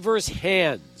receivers'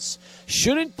 hands?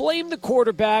 Shouldn't blame the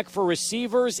quarterback for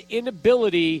receivers'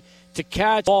 inability to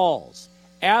catch balls.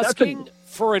 Asking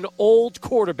for an old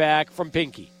quarterback from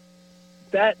Pinky.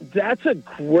 That's a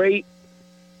great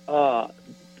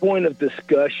point of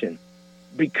discussion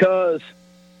because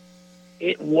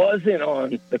it wasn't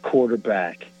on the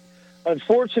quarterback.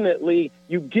 Unfortunately,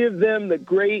 you give them the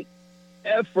great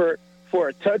effort for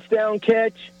a touchdown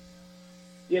catch.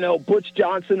 You know, Butch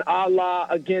Johnson a la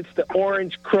against the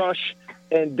Orange Crush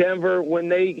in Denver when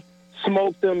they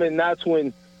smoked them, and that's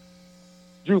when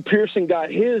Drew Pearson got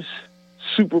his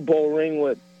Super Bowl ring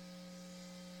with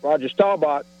Roger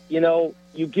Staubach. You know,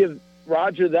 you give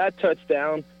Roger that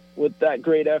touchdown with that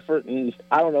great effort, and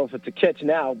I don't know if it's a catch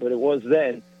now, but it was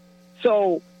then.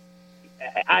 So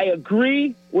I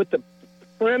agree with the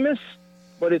premise,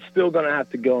 but it's still going to have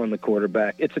to go on the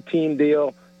quarterback. It's a team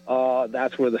deal.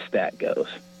 That's where the stat goes,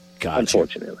 Gotcha.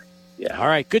 Unfortunately. Yeah. All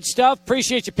right, good stuff.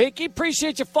 Appreciate you, Pinky.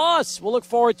 Appreciate you, Foss. We'll look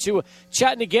forward to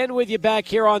chatting again with you back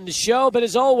here on the show. But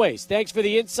as always, thanks for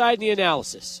the insight and the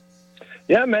analysis.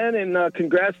 Yeah, man, and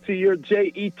congrats to your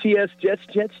Jets, Jets.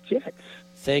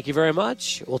 Thank you very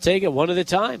much. We'll take it one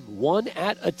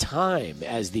at a time,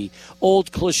 as the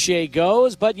old cliche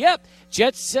goes. But, yep,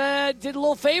 Jets did a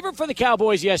little favor for the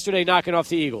Cowboys yesterday, knocking off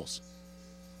the Eagles.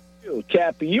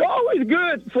 Cappy, you're always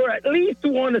good for at least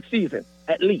one a season,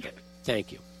 at least.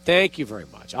 Thank you. Thank you very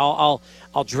much. I'll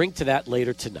drink to that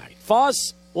later tonight.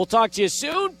 Foss, we'll talk to you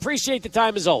soon. Appreciate the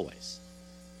time as always.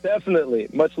 Definitely.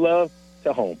 Much love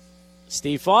to home.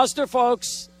 Steve Foster,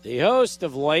 folks, the host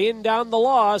of Laying Down the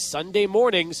Law Sunday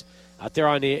mornings out there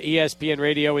on the ESPN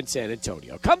Radio in San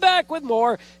Antonio. Come back with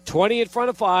more 20 in front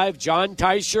of 5. John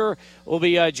Teicher will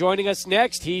be joining us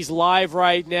next. He's live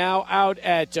right now out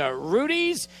at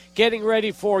Rudy's getting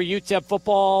ready for UTEP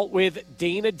football with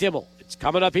Dana Dimmel. It's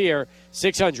coming up here,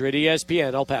 600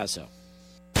 ESPN El Paso.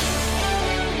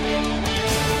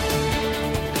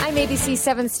 I'm ABC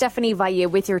 7's Stephanie Valle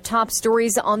with your top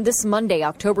stories on this Monday,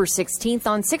 October 16th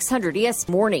on 600 ES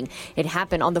Morning. It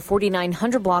happened on the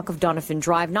 4900 block of Donovan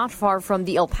Drive, not far from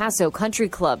the El Paso Country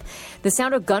Club. The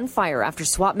sound of gunfire after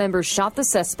SWAT members shot the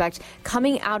suspect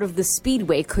coming out of the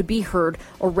speedway could be heard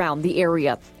around the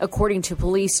area. According to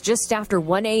police, just after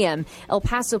 1 a.m., El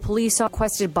Paso police are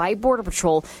requested by Border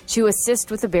Patrol to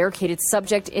assist with a barricaded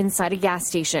subject inside a gas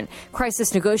station.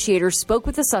 Crisis negotiators spoke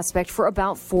with the suspect for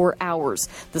about 4 hours.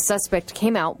 The suspect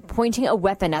came out pointing a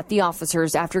weapon at the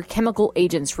officers after chemical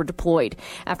agents were deployed.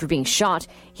 After being shot,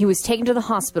 he was taken to the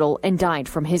hospital and died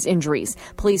from his injuries.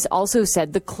 Police also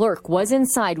said the clerk was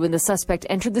inside when the suspect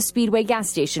entered the Speedway gas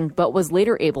station but was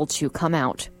later able to come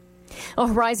out. A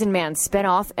Horizon man sped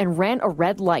off and ran a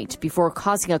red light before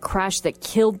causing a crash that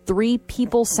killed 3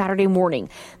 people Saturday morning.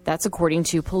 That's according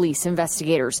to police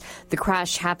investigators. The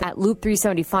crash happened at Loop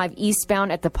 375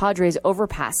 eastbound at the Padres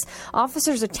overpass.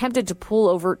 Officers attempted to pull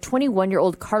over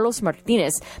 21-year-old Carlos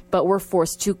Martinez, but were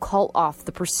forced to call off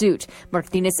the pursuit.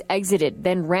 Martinez exited,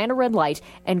 then ran a red light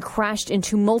and crashed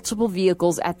into multiple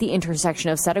vehicles at the intersection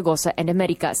of Zaragoza and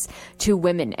Americas. 2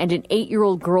 women and an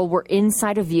 8-year-old girl were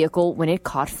inside a vehicle when it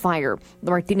caught fire.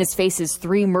 Martinez faces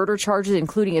 3 murder charges,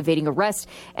 including evading arrest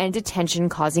and detention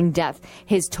causing death.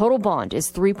 His total bond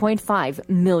is $3.5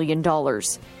 million.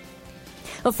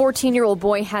 A 14-year-old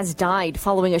boy has died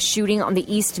following a shooting on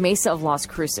the East Mesa of Las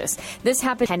Cruces. This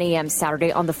happened at 10 a.m.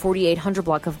 Saturday on the 4800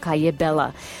 block of Calle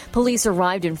Bella. Police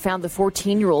arrived and found the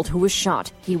 14-year-old who was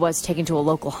shot. He was taken to a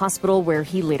local hospital where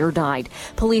he later died.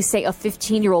 Police say a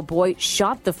 15-year-old boy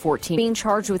shot the 14, being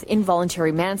charged with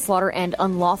involuntary manslaughter and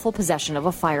unlawful possession of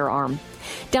a firearm.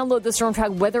 Download the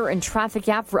StormTrack weather and traffic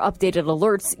app for updated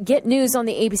alerts. Get news on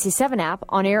the ABC7 app,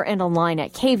 on air and online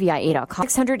at kvia.com.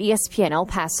 600 ESPN El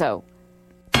Paso.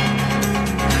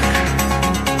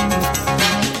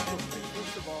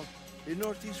 In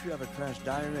Northeast, we have a crash.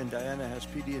 Dyer and Diana has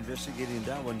PD investigating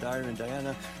that one. Dyer and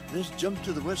Diana. Let's jump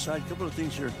to the west side. A couple of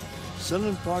things here.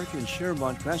 Sunland Park and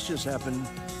Shermont. Crash just happened.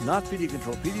 Not PD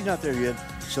control. PD not there yet.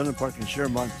 Sunland Park and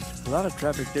Shermont. A lot of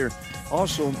traffic there.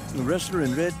 Also, the wrestler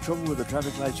in red. Trouble with the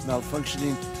traffic lights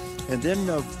malfunctioning. And then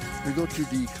we go to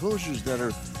the closures that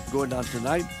are going on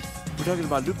tonight. We're talking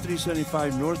about Loop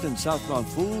 375 north and southbound.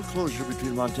 Full closure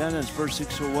between Montana and Spur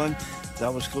 601.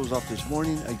 That was closed off this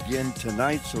morning, again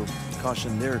tonight, so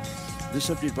caution there. This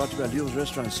update brought to you by Leo's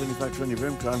Restaurant, 7520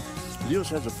 Remcon. Leo's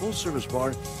has a full-service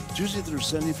bar, Tuesday through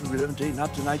Sunday from 11 to 8,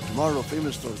 not tonight, tomorrow.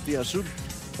 Famous tortilla soup,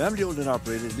 family owned and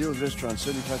operated. Leo's Restaurant,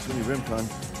 7520 Remcon,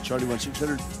 Charlie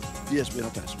 1600, DSB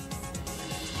El Paso.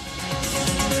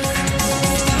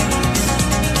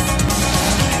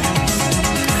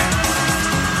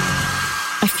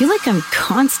 I feel like I'm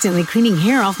constantly cleaning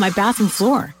hair off my bathroom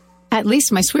floor. At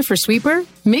least my Swiffer Sweeper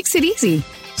makes it easy.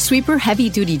 Sweeper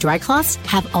heavy-duty dry cloths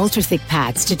have ultra-thick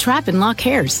pads to trap and lock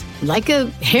hairs, like a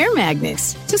hair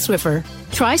magnet to Swiffer.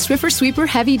 Try Swiffer Sweeper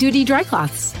heavy-duty dry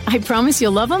cloths. I promise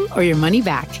you'll love them or your money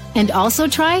back. And also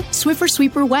try Swiffer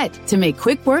Sweeper Wet to make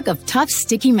quick work of tough,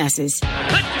 sticky messes.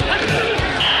 Cowboy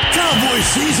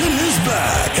season is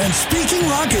back, and Speaking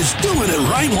Rock is doing it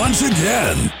right once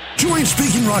again. Join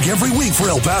Speaking Rock every week for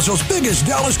El Paso's biggest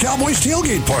Dallas Cowboys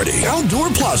tailgate party, Outdoor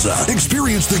Plaza.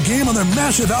 Experience the game on their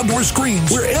massive outdoor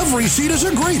screens where every seat is a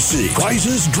great seat.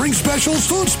 Prizes, drink specials,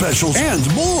 food specials, and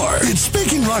more. It's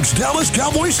Speaking Rock's Dallas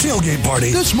Cowboys tailgate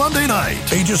party this Monday night.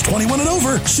 Ages 21 and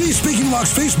over. See Speaking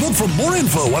Rock's Facebook for more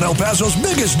info on El Paso's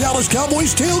biggest Dallas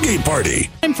Cowboys tailgate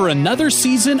party. Time for another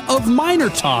season of Miner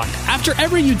Talk. After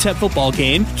every UTEP football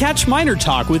game, catch Miner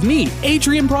Talk with me,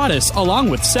 Adrian Broadus, along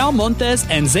with Sal Montes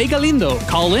and Zay Galindo.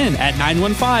 Call in at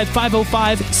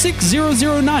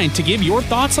 915-505-6009 to give your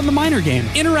thoughts on the Miner game.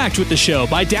 Interact with the show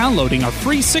by downloading our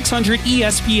free 600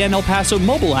 ESPN El Paso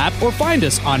mobile app or find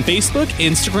us on Facebook,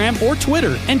 Instagram, or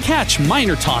Twitter. And catch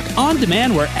Miner Talk on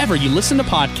demand wherever you listen to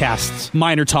podcasts.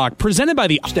 Miner Talk, presented by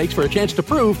the Stakes for a chance to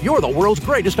prove you're the world's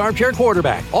greatest armchair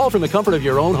quarterback. All from the comfort of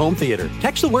your own home theater.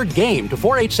 Text the word GAME to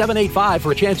 48785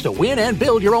 for a chance to win and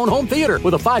build your own home theater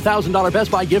with a $5,000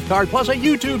 Best Buy gift card plus a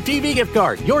YouTube TV gift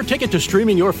card. Your ticket to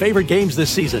streaming your favorite games this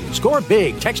season. Score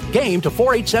big. Text GAME to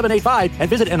 48785 and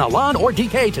visit an Alon or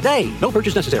DK today. No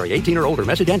purchase necessary. 18 or older.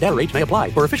 Message and data rates may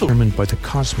apply. For official determined by the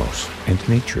cosmos and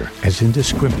nature as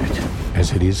indiscriminate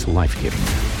as it is life-giving.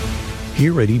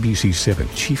 Here at EBC7,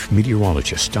 Chief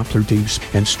Meteorologist Doppler Daves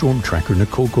and Storm Tracker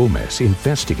Nicole Gomez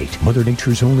investigate Mother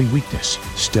Nature's only weakness,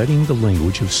 studying the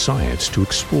language of science to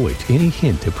exploit any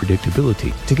hint of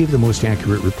predictability to give the most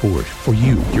accurate report for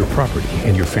you, your property,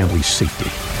 and your family's safety.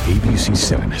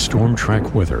 ABC7 Storm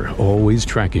Track Weather, always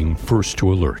tracking first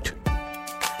to alert.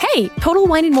 Hey, Total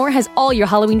Wine & More has all your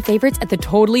Halloween favorites at the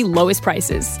totally lowest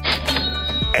prices.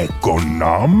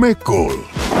 Economical.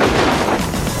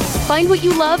 Find what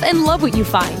you love and love what you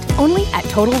find. Only at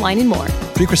Total Wine & More.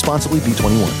 Drink responsibly,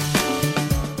 B21.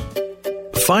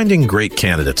 Finding great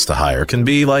candidates to hire can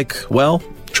be like, well,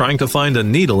 trying to find a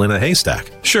needle in a haystack.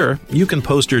 Sure, you can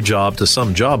post your job to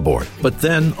some job board, but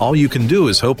then all you can do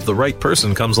is hope the right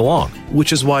person comes along,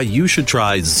 which is why you should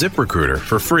try ZipRecruiter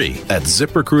for free at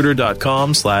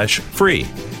ZipRecruiter.com/free.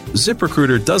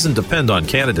 ZipRecruiter doesn't depend on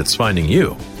candidates finding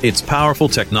you. Its powerful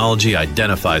technology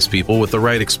identifies people with the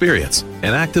right experience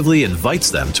and actively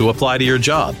invites them to apply to your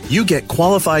job. You get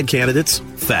qualified candidates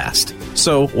fast.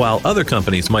 So while other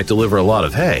companies might deliver a lot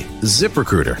of hay,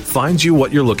 ZipRecruiter finds you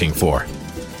what you're looking for.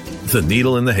 The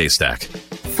needle in the haystack.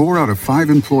 4 out of 5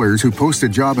 employers who post a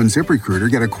job on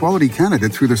ZipRecruiter get a quality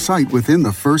candidate through the site within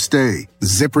the first day.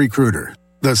 ZipRecruiter,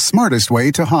 the smartest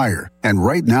way to hire. And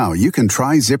right now, you can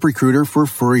try ZipRecruiter for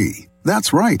free.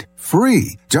 That's right,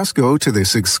 free. Just go to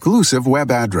this exclusive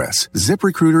web address,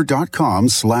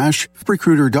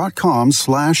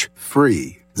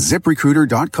 ZipRecruiter.com/free.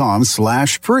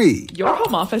 ZipRecruiter.com/free. Your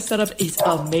home office setup is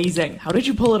amazing. How did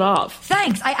you pull it off?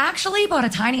 Thanks. I actually bought a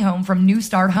tiny home from New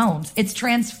Start Homes. It's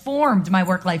transformed my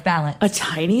work-life balance. A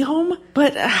tiny home?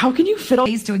 But how can you fit all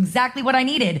these to exactly what I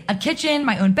needed? A kitchen,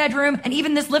 my own bedroom, and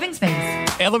even this living space.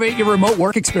 Elevate your remote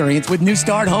work experience with New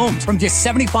Start Homes. From just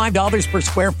 $75 per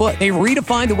square foot, they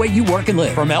redefine the way you work and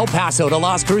live. From El Paso to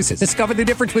Las Cruces, discover the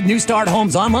difference with New Start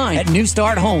Homes online at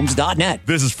newstarthomes.net.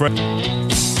 This is Fred.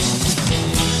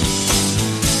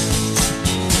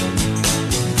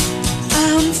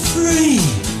 I'm free.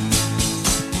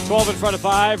 12 in front of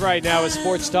 5 right now as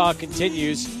Sports Talk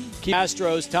continues.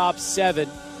 Astros top 7.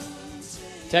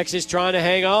 Texas trying to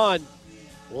hang on.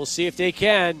 We'll see if they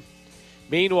can.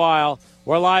 Meanwhile,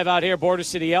 we're live out here, Border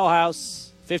City Ale House.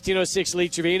 1506 Lee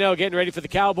Trevino getting ready for the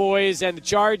Cowboys and the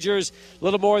Chargers a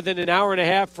little more than an hour and a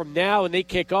half from now, and they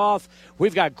kick off.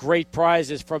 We've got great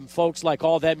prizes from folks like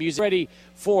All That Music. Ready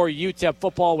for UTEP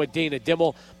football with Dana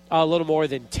Dimmel a little more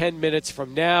than 10 minutes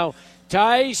from now.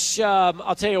 Tish,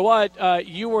 I'll tell you what,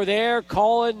 you were there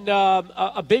calling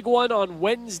a big one on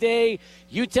Wednesday.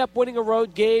 UTEP winning a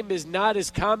road game is not as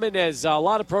common as a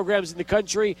lot of programs in the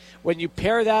country. When you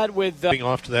pair that with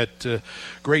off to that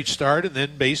great start and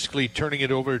then basically turning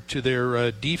it over to their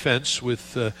defense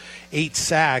with 8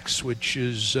 sacks, which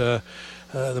is the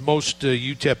most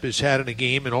UTEP has had in a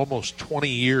game in almost 20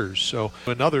 years. So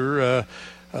another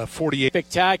 48.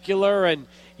 Spectacular, and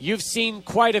you've seen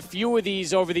quite a few of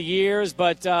these over the years,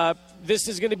 but this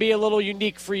is going to be a little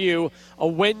unique for you, a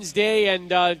Wednesday and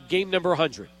game number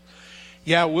 100.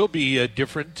 Yeah, it will be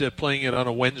different playing it on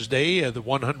a Wednesday, the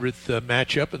 100th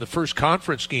matchup, and the first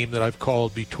conference game that I've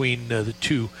called between the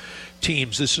two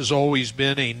teams. This has always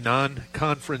been a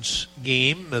non-conference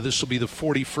game. This will be the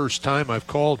 41st time I've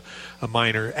called a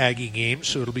minor Aggie game,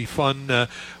 so it'll be fun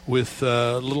with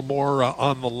a little more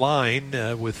on the line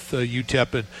with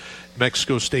UTEP and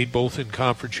Mexico State both in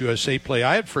Conference USA play.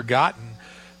 I had forgotten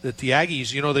that the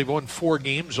Aggies, they've won 4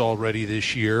 games already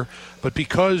this year, but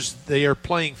because they are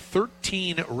playing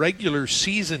 13 regular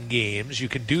season games, you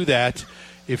can do that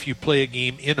if you play a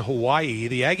game in Hawaii.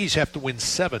 The Aggies have to win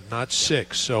 7, not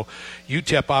 6. So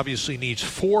UTEP obviously needs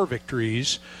 4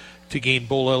 victories to gain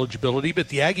bowl eligibility, but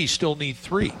the Aggies still need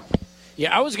 3.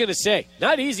 Yeah, I was going to say,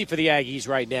 not easy for the Aggies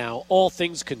right now, all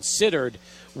things considered,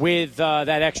 with that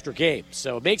extra game.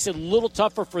 So it makes it a little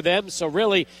tougher for them. So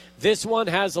really, this one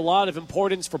has a lot of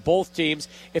importance for both teams.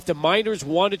 If the Miners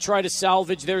want to try to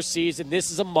salvage their season, this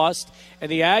is a must.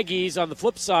 And the Aggies, on the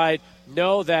flip side,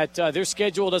 know that their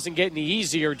schedule doesn't get any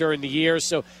easier during the year,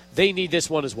 so they need this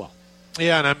one as well.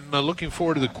 Yeah, and I'm looking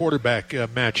forward to the quarterback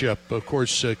matchup. Of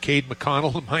course, Cade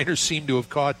McConnell, the Miners seem to have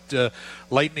caught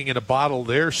lightning in a bottle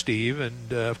there, Steve.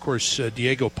 And, of course,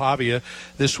 Diego Pavia,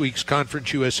 this week's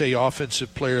Conference USA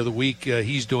Offensive Player of the Week.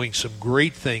 He's doing some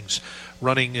great things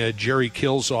running Jerry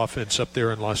Kill's offense up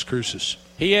there in Las Cruces.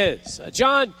 He is.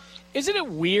 John, isn't it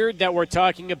weird that we're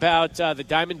talking about the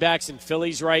Diamondbacks and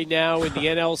Phillies right now in the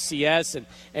NLCS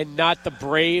and not the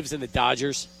Braves and the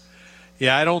Dodgers?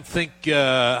 Yeah, I don't think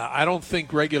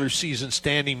regular season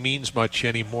standing means much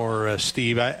anymore,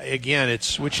 Steve. Again,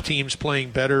 it's which team's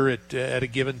playing better at a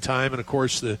given time, and of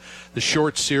course the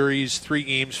short series, 3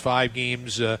 games, 5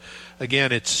 games.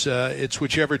 Again, it's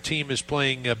whichever team is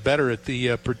playing better at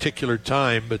the particular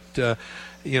time. But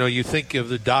you think of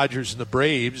the Dodgers and the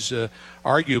Braves,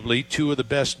 arguably 2 of the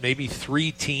best, maybe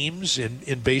 3 teams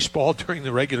in baseball during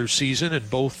the regular season, and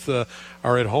both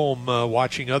are at home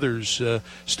watching others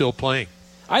still playing.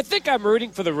 I think I'm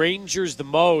rooting for the Rangers the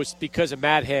most because of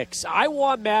Matt Hicks. I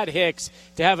want Matt Hicks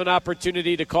to have an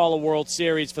opportunity to call a World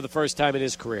Series for the first time in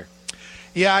his career.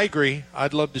 Yeah, I agree.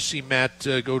 I'd love to see Matt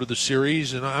go to the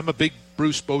series, and I'm a big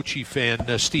Bruce Bochy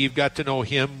fan. Steve, got to know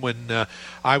him when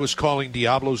I was calling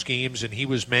Diablo's games and he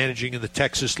was managing in the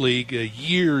Texas League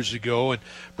years ago. And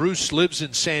Bruce lives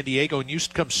in San Diego and used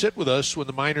to come sit with us when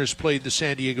the Miners played the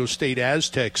San Diego State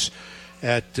Aztecs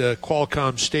at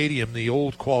Qualcomm Stadium, the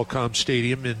old Qualcomm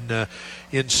Stadium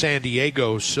in San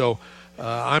Diego. So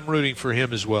I'm rooting for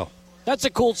him as well. That's a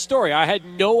cool story. I had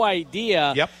no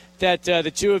idea that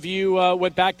the two of you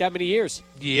went back that many years.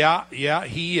 Yeah.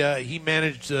 He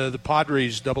managed the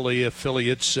Padres AA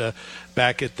affiliates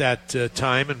back at that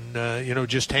time, and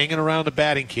just hanging around the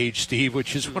batting cage, Steve,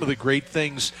 which is one of the great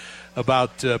things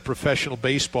about professional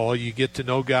baseball. You get to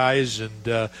know guys, and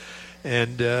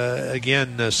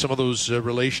again, some of those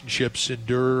relationships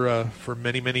endure for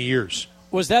many, many years.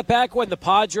 Was that back when the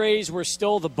Padres were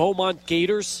still the Beaumont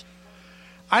Gators?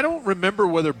 I don't remember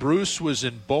whether Bruce was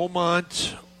in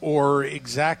Beaumont or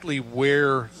exactly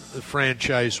where the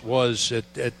franchise was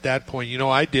at that point. You know,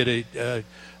 I did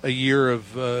a year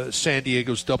of San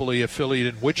Diego's AA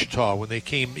affiliate in Wichita when they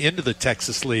came into the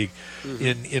Texas League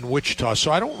in Wichita.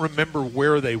 So I don't remember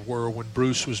where they were when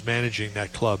Bruce was managing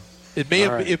that club. It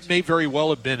may very well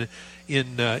have been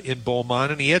in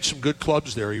Beaumont, and he had some good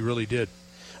clubs there. He really did.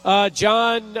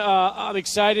 John, I'm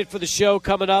excited for the show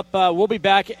coming up. We'll be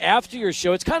back after your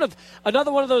show. It's kind of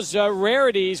another one of those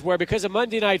rarities where, because of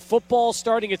Monday Night Football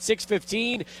starting at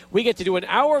 6:15, we get to do an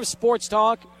hour of sports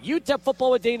talk, UTEP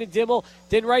football with Dana Dimmel,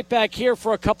 then right back here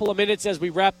for a couple of minutes as we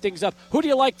wrap things up. Who do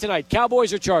you like tonight,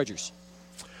 Cowboys or Chargers?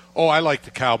 Oh, I like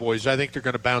the Cowboys. I think they're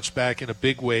going to bounce back in a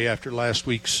big way after last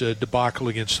week's debacle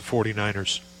against the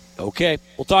 49ers. Okay.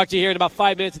 We'll talk to you here in about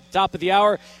 5 minutes at the top of the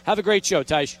hour. Have a great show,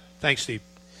 Tysh. Thanks, Steve.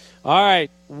 All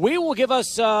right. We will give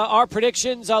us our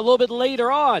predictions a little bit later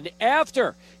on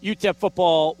after UTEP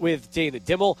football with Dana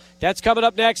Dimmel. That's coming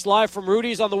up next, live from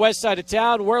Rudy's on the west side of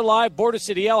town. We're live, Border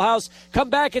City Ale House. Come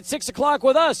back at 6 o'clock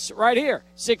with us right here,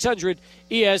 600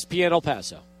 ESPN El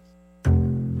Paso.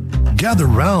 Gather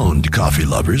round, coffee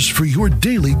lovers, for your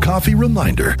daily coffee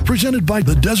reminder. Presented by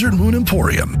the Desert Moon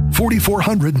Emporium,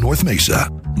 4400 North Mesa.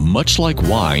 Much like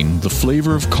wine, the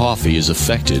flavor of coffee is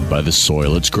affected by the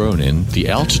soil it's grown in, the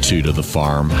altitude of the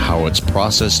farm, how it's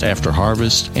processed after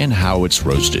harvest, and how it's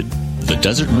roasted. The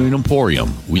Desert Moon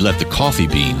Emporium, we let the coffee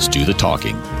beans do the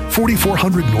talking.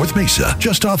 4400 North Mesa,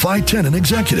 just off I-10 and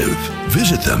Executive.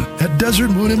 Visit them at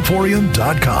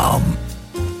desertmoonemporium.com.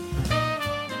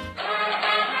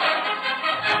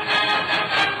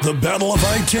 The Battle of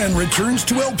I-10 returns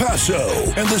to El Paso,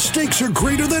 and the stakes are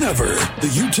greater than ever.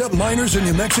 The UTEP Miners and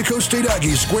New Mexico State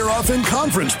Aggies square off in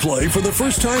conference play for the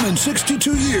first time in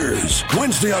 62 years.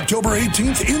 Wednesday, October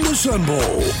 18th in the Sun Bowl.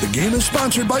 The game is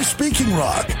sponsored by Speaking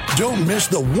Rock. Don't miss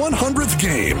the 100th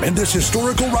game in this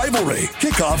historical rivalry.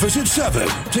 Kickoff is at 7.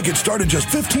 Tickets start at just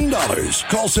 $15.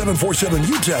 Call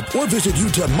 747-UTEP or visit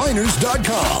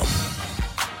utepminers.com.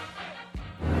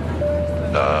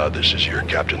 This is your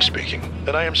captain speaking,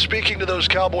 and I am speaking to those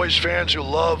Cowboys fans who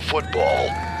love football,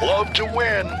 love to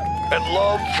win, and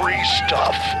love free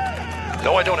stuff.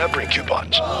 No, I don't have drink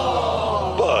coupons.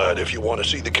 But if you want to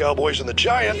see the Cowboys and the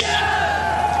Giants,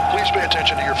 please pay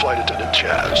attention to your flight attendant,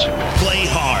 Chaz. Play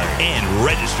hard and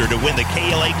register to win the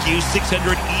KLAQ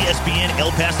 600 ESPN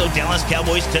El Paso Dallas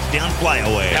Cowboys touchdown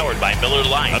flyaway. Powered by Miller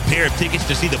Lite. A pair of tickets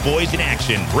to see the boys in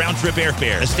action. Round trip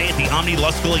airfare. A stay at the Omni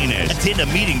Las Colinas. Attend a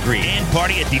meet and greet. And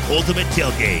party at the Ultimate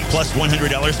Tailgate. Plus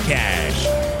 $100 cash.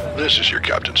 This is your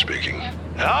captain speaking.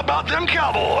 How about them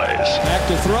Cowboys? Back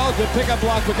to throw. Good pickup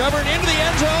block. McGovern into the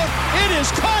end zone. It is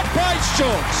caught by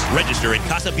Schultz. Register at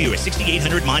Casa View at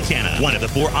 6800 Montana. One of the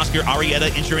 4 Oscar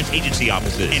Arrieta Insurance Agency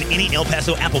offices. And any El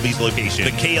Paso Applebee's location.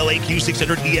 The KLAQ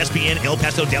 600 ESPN El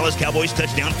Paso Dallas Cowboys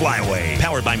touchdown flyaway.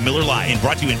 Powered by Miller Lite. And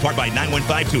brought to you in part by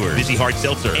 915 Tours, Busy Hard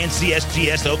Seltzer, and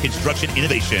CSGSO Construction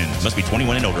Innovations. Must be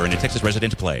 21 and older and a Texas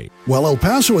resident to play. While El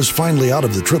Paso is finally out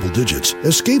of the triple digits,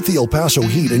 escape the El Paso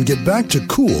heat and get back to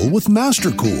cool with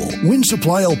Master Cool. Wind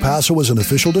Supply El Paso is an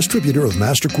official distributor of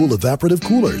Master Cool evaporative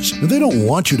coolers. They don't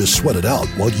want you to sweat it out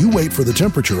while you wait for the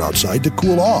temperature outside to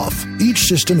cool off. Each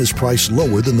system is priced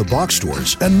lower than the box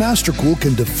stores, and Master Cool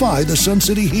can defy the Sun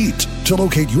City heat. To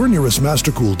locate your nearest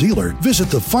Master Cool dealer, visit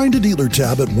the Find a Dealer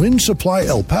tab at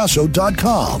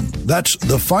windsupplyelpaso.com. That's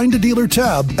the Find a Dealer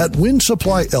tab at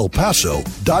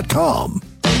windsupplyelpaso.com.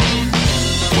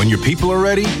 When your people are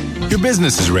ready, your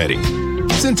business is ready.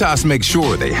 Cintas makes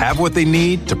sure they have what they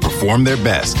need to perform their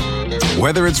best.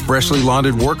 Whether it's freshly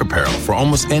laundered work apparel for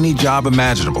almost any job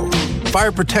imaginable,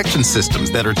 fire protection systems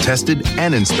that are tested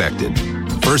and inspected,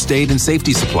 first aid and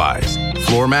safety supplies,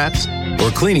 floor mats,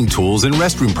 or cleaning tools and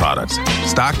restroom products,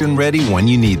 stocked and ready when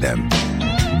you need them.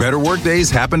 Better work days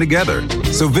happen together,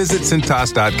 so visit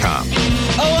Cintas.com.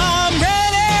 Oh, I'm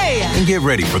ready! And get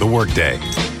ready for the workday.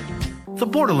 The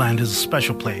Borderland is a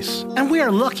special place, and we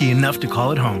are lucky enough to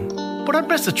call it home. But our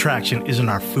best attraction isn't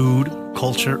our food,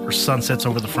 culture, or sunsets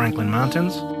over the Franklin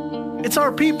Mountains. It's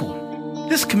our people.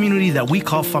 This community that we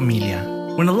call familia.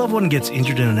 When a loved one gets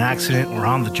injured in an accident or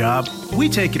on the job, we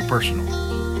take it personal.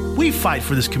 We fight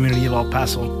for this community of El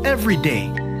Paso every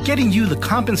day, getting you the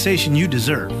compensation you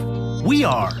deserve. We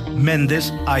are Mendez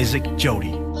Isaac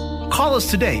Jody. Call us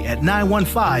today at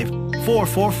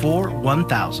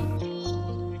 915-444-1000.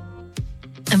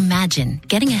 Imagine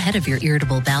getting ahead of your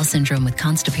irritable bowel syndrome with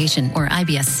constipation or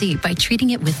IBS-C by treating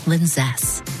it with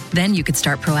Linzess. Then you could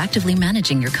start proactively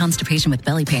managing your constipation with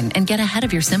belly pain and get ahead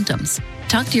of your symptoms.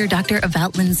 Talk to your doctor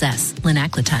about Linzess,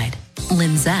 linaclotide.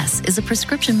 Linzess is a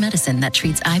prescription medicine that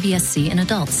treats IBS-C in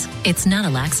adults. It's not a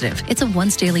laxative. It's a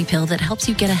once-daily pill that helps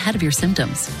you get ahead of your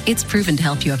symptoms. It's proven to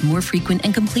help you have more frequent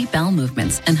and complete bowel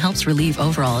movements and helps relieve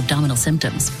overall abdominal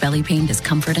symptoms, belly pain,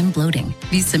 discomfort, and bloating.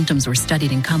 These symptoms were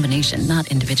studied in combination,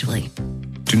 not individually.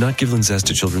 Do not give Linzess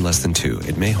to children less than 2.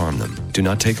 It may harm them. Do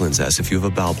not take Linzess if you have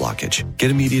a bowel blockage.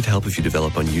 Get immediate help if you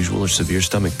develop unusual or severe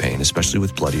stomach pain, especially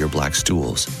with bloody or black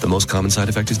stools. The most common side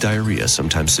effect is diarrhea,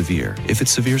 sometimes severe. If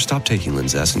it's severe, stop taking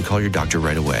Linzess and call your doctor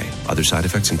right away. Other side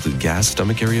effects include gas,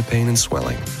 stomach area pain, and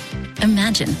swelling.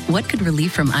 Imagine, what could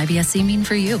relief from IBS-C mean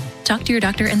for you? Talk to your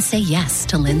doctor and say yes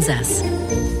to Linzess.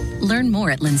 Learn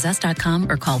more at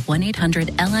linzess.com or call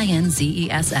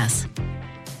 1-800-LINZESS.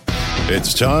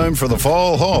 It's time for the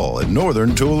Fall Haul at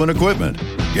Northern Tool and Equipment.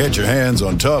 Get your hands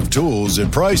on tough tools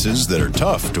at prices that are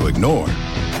tough to ignore.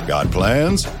 Got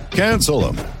plans? Cancel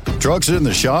them. Trucks in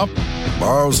the shop?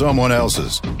 Borrow someone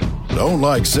else's. Don't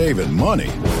like saving money?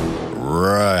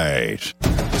 Right.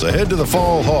 So head to the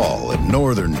Fall Haul at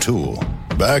Northern Tool.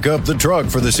 Back up the truck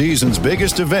for the season's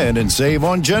biggest event and save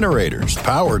on generators,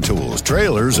 power tools,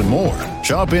 trailers, and more.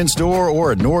 Shop in-store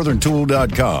or at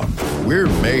northerntool.com. We're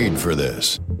made for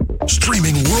this.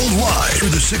 Streaming worldwide through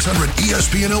the 600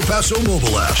 ESPN El Paso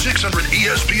mobile app. 600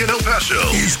 ESPN El Paso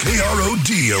is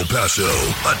KROD El Paso,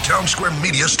 a Town Square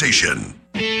media station.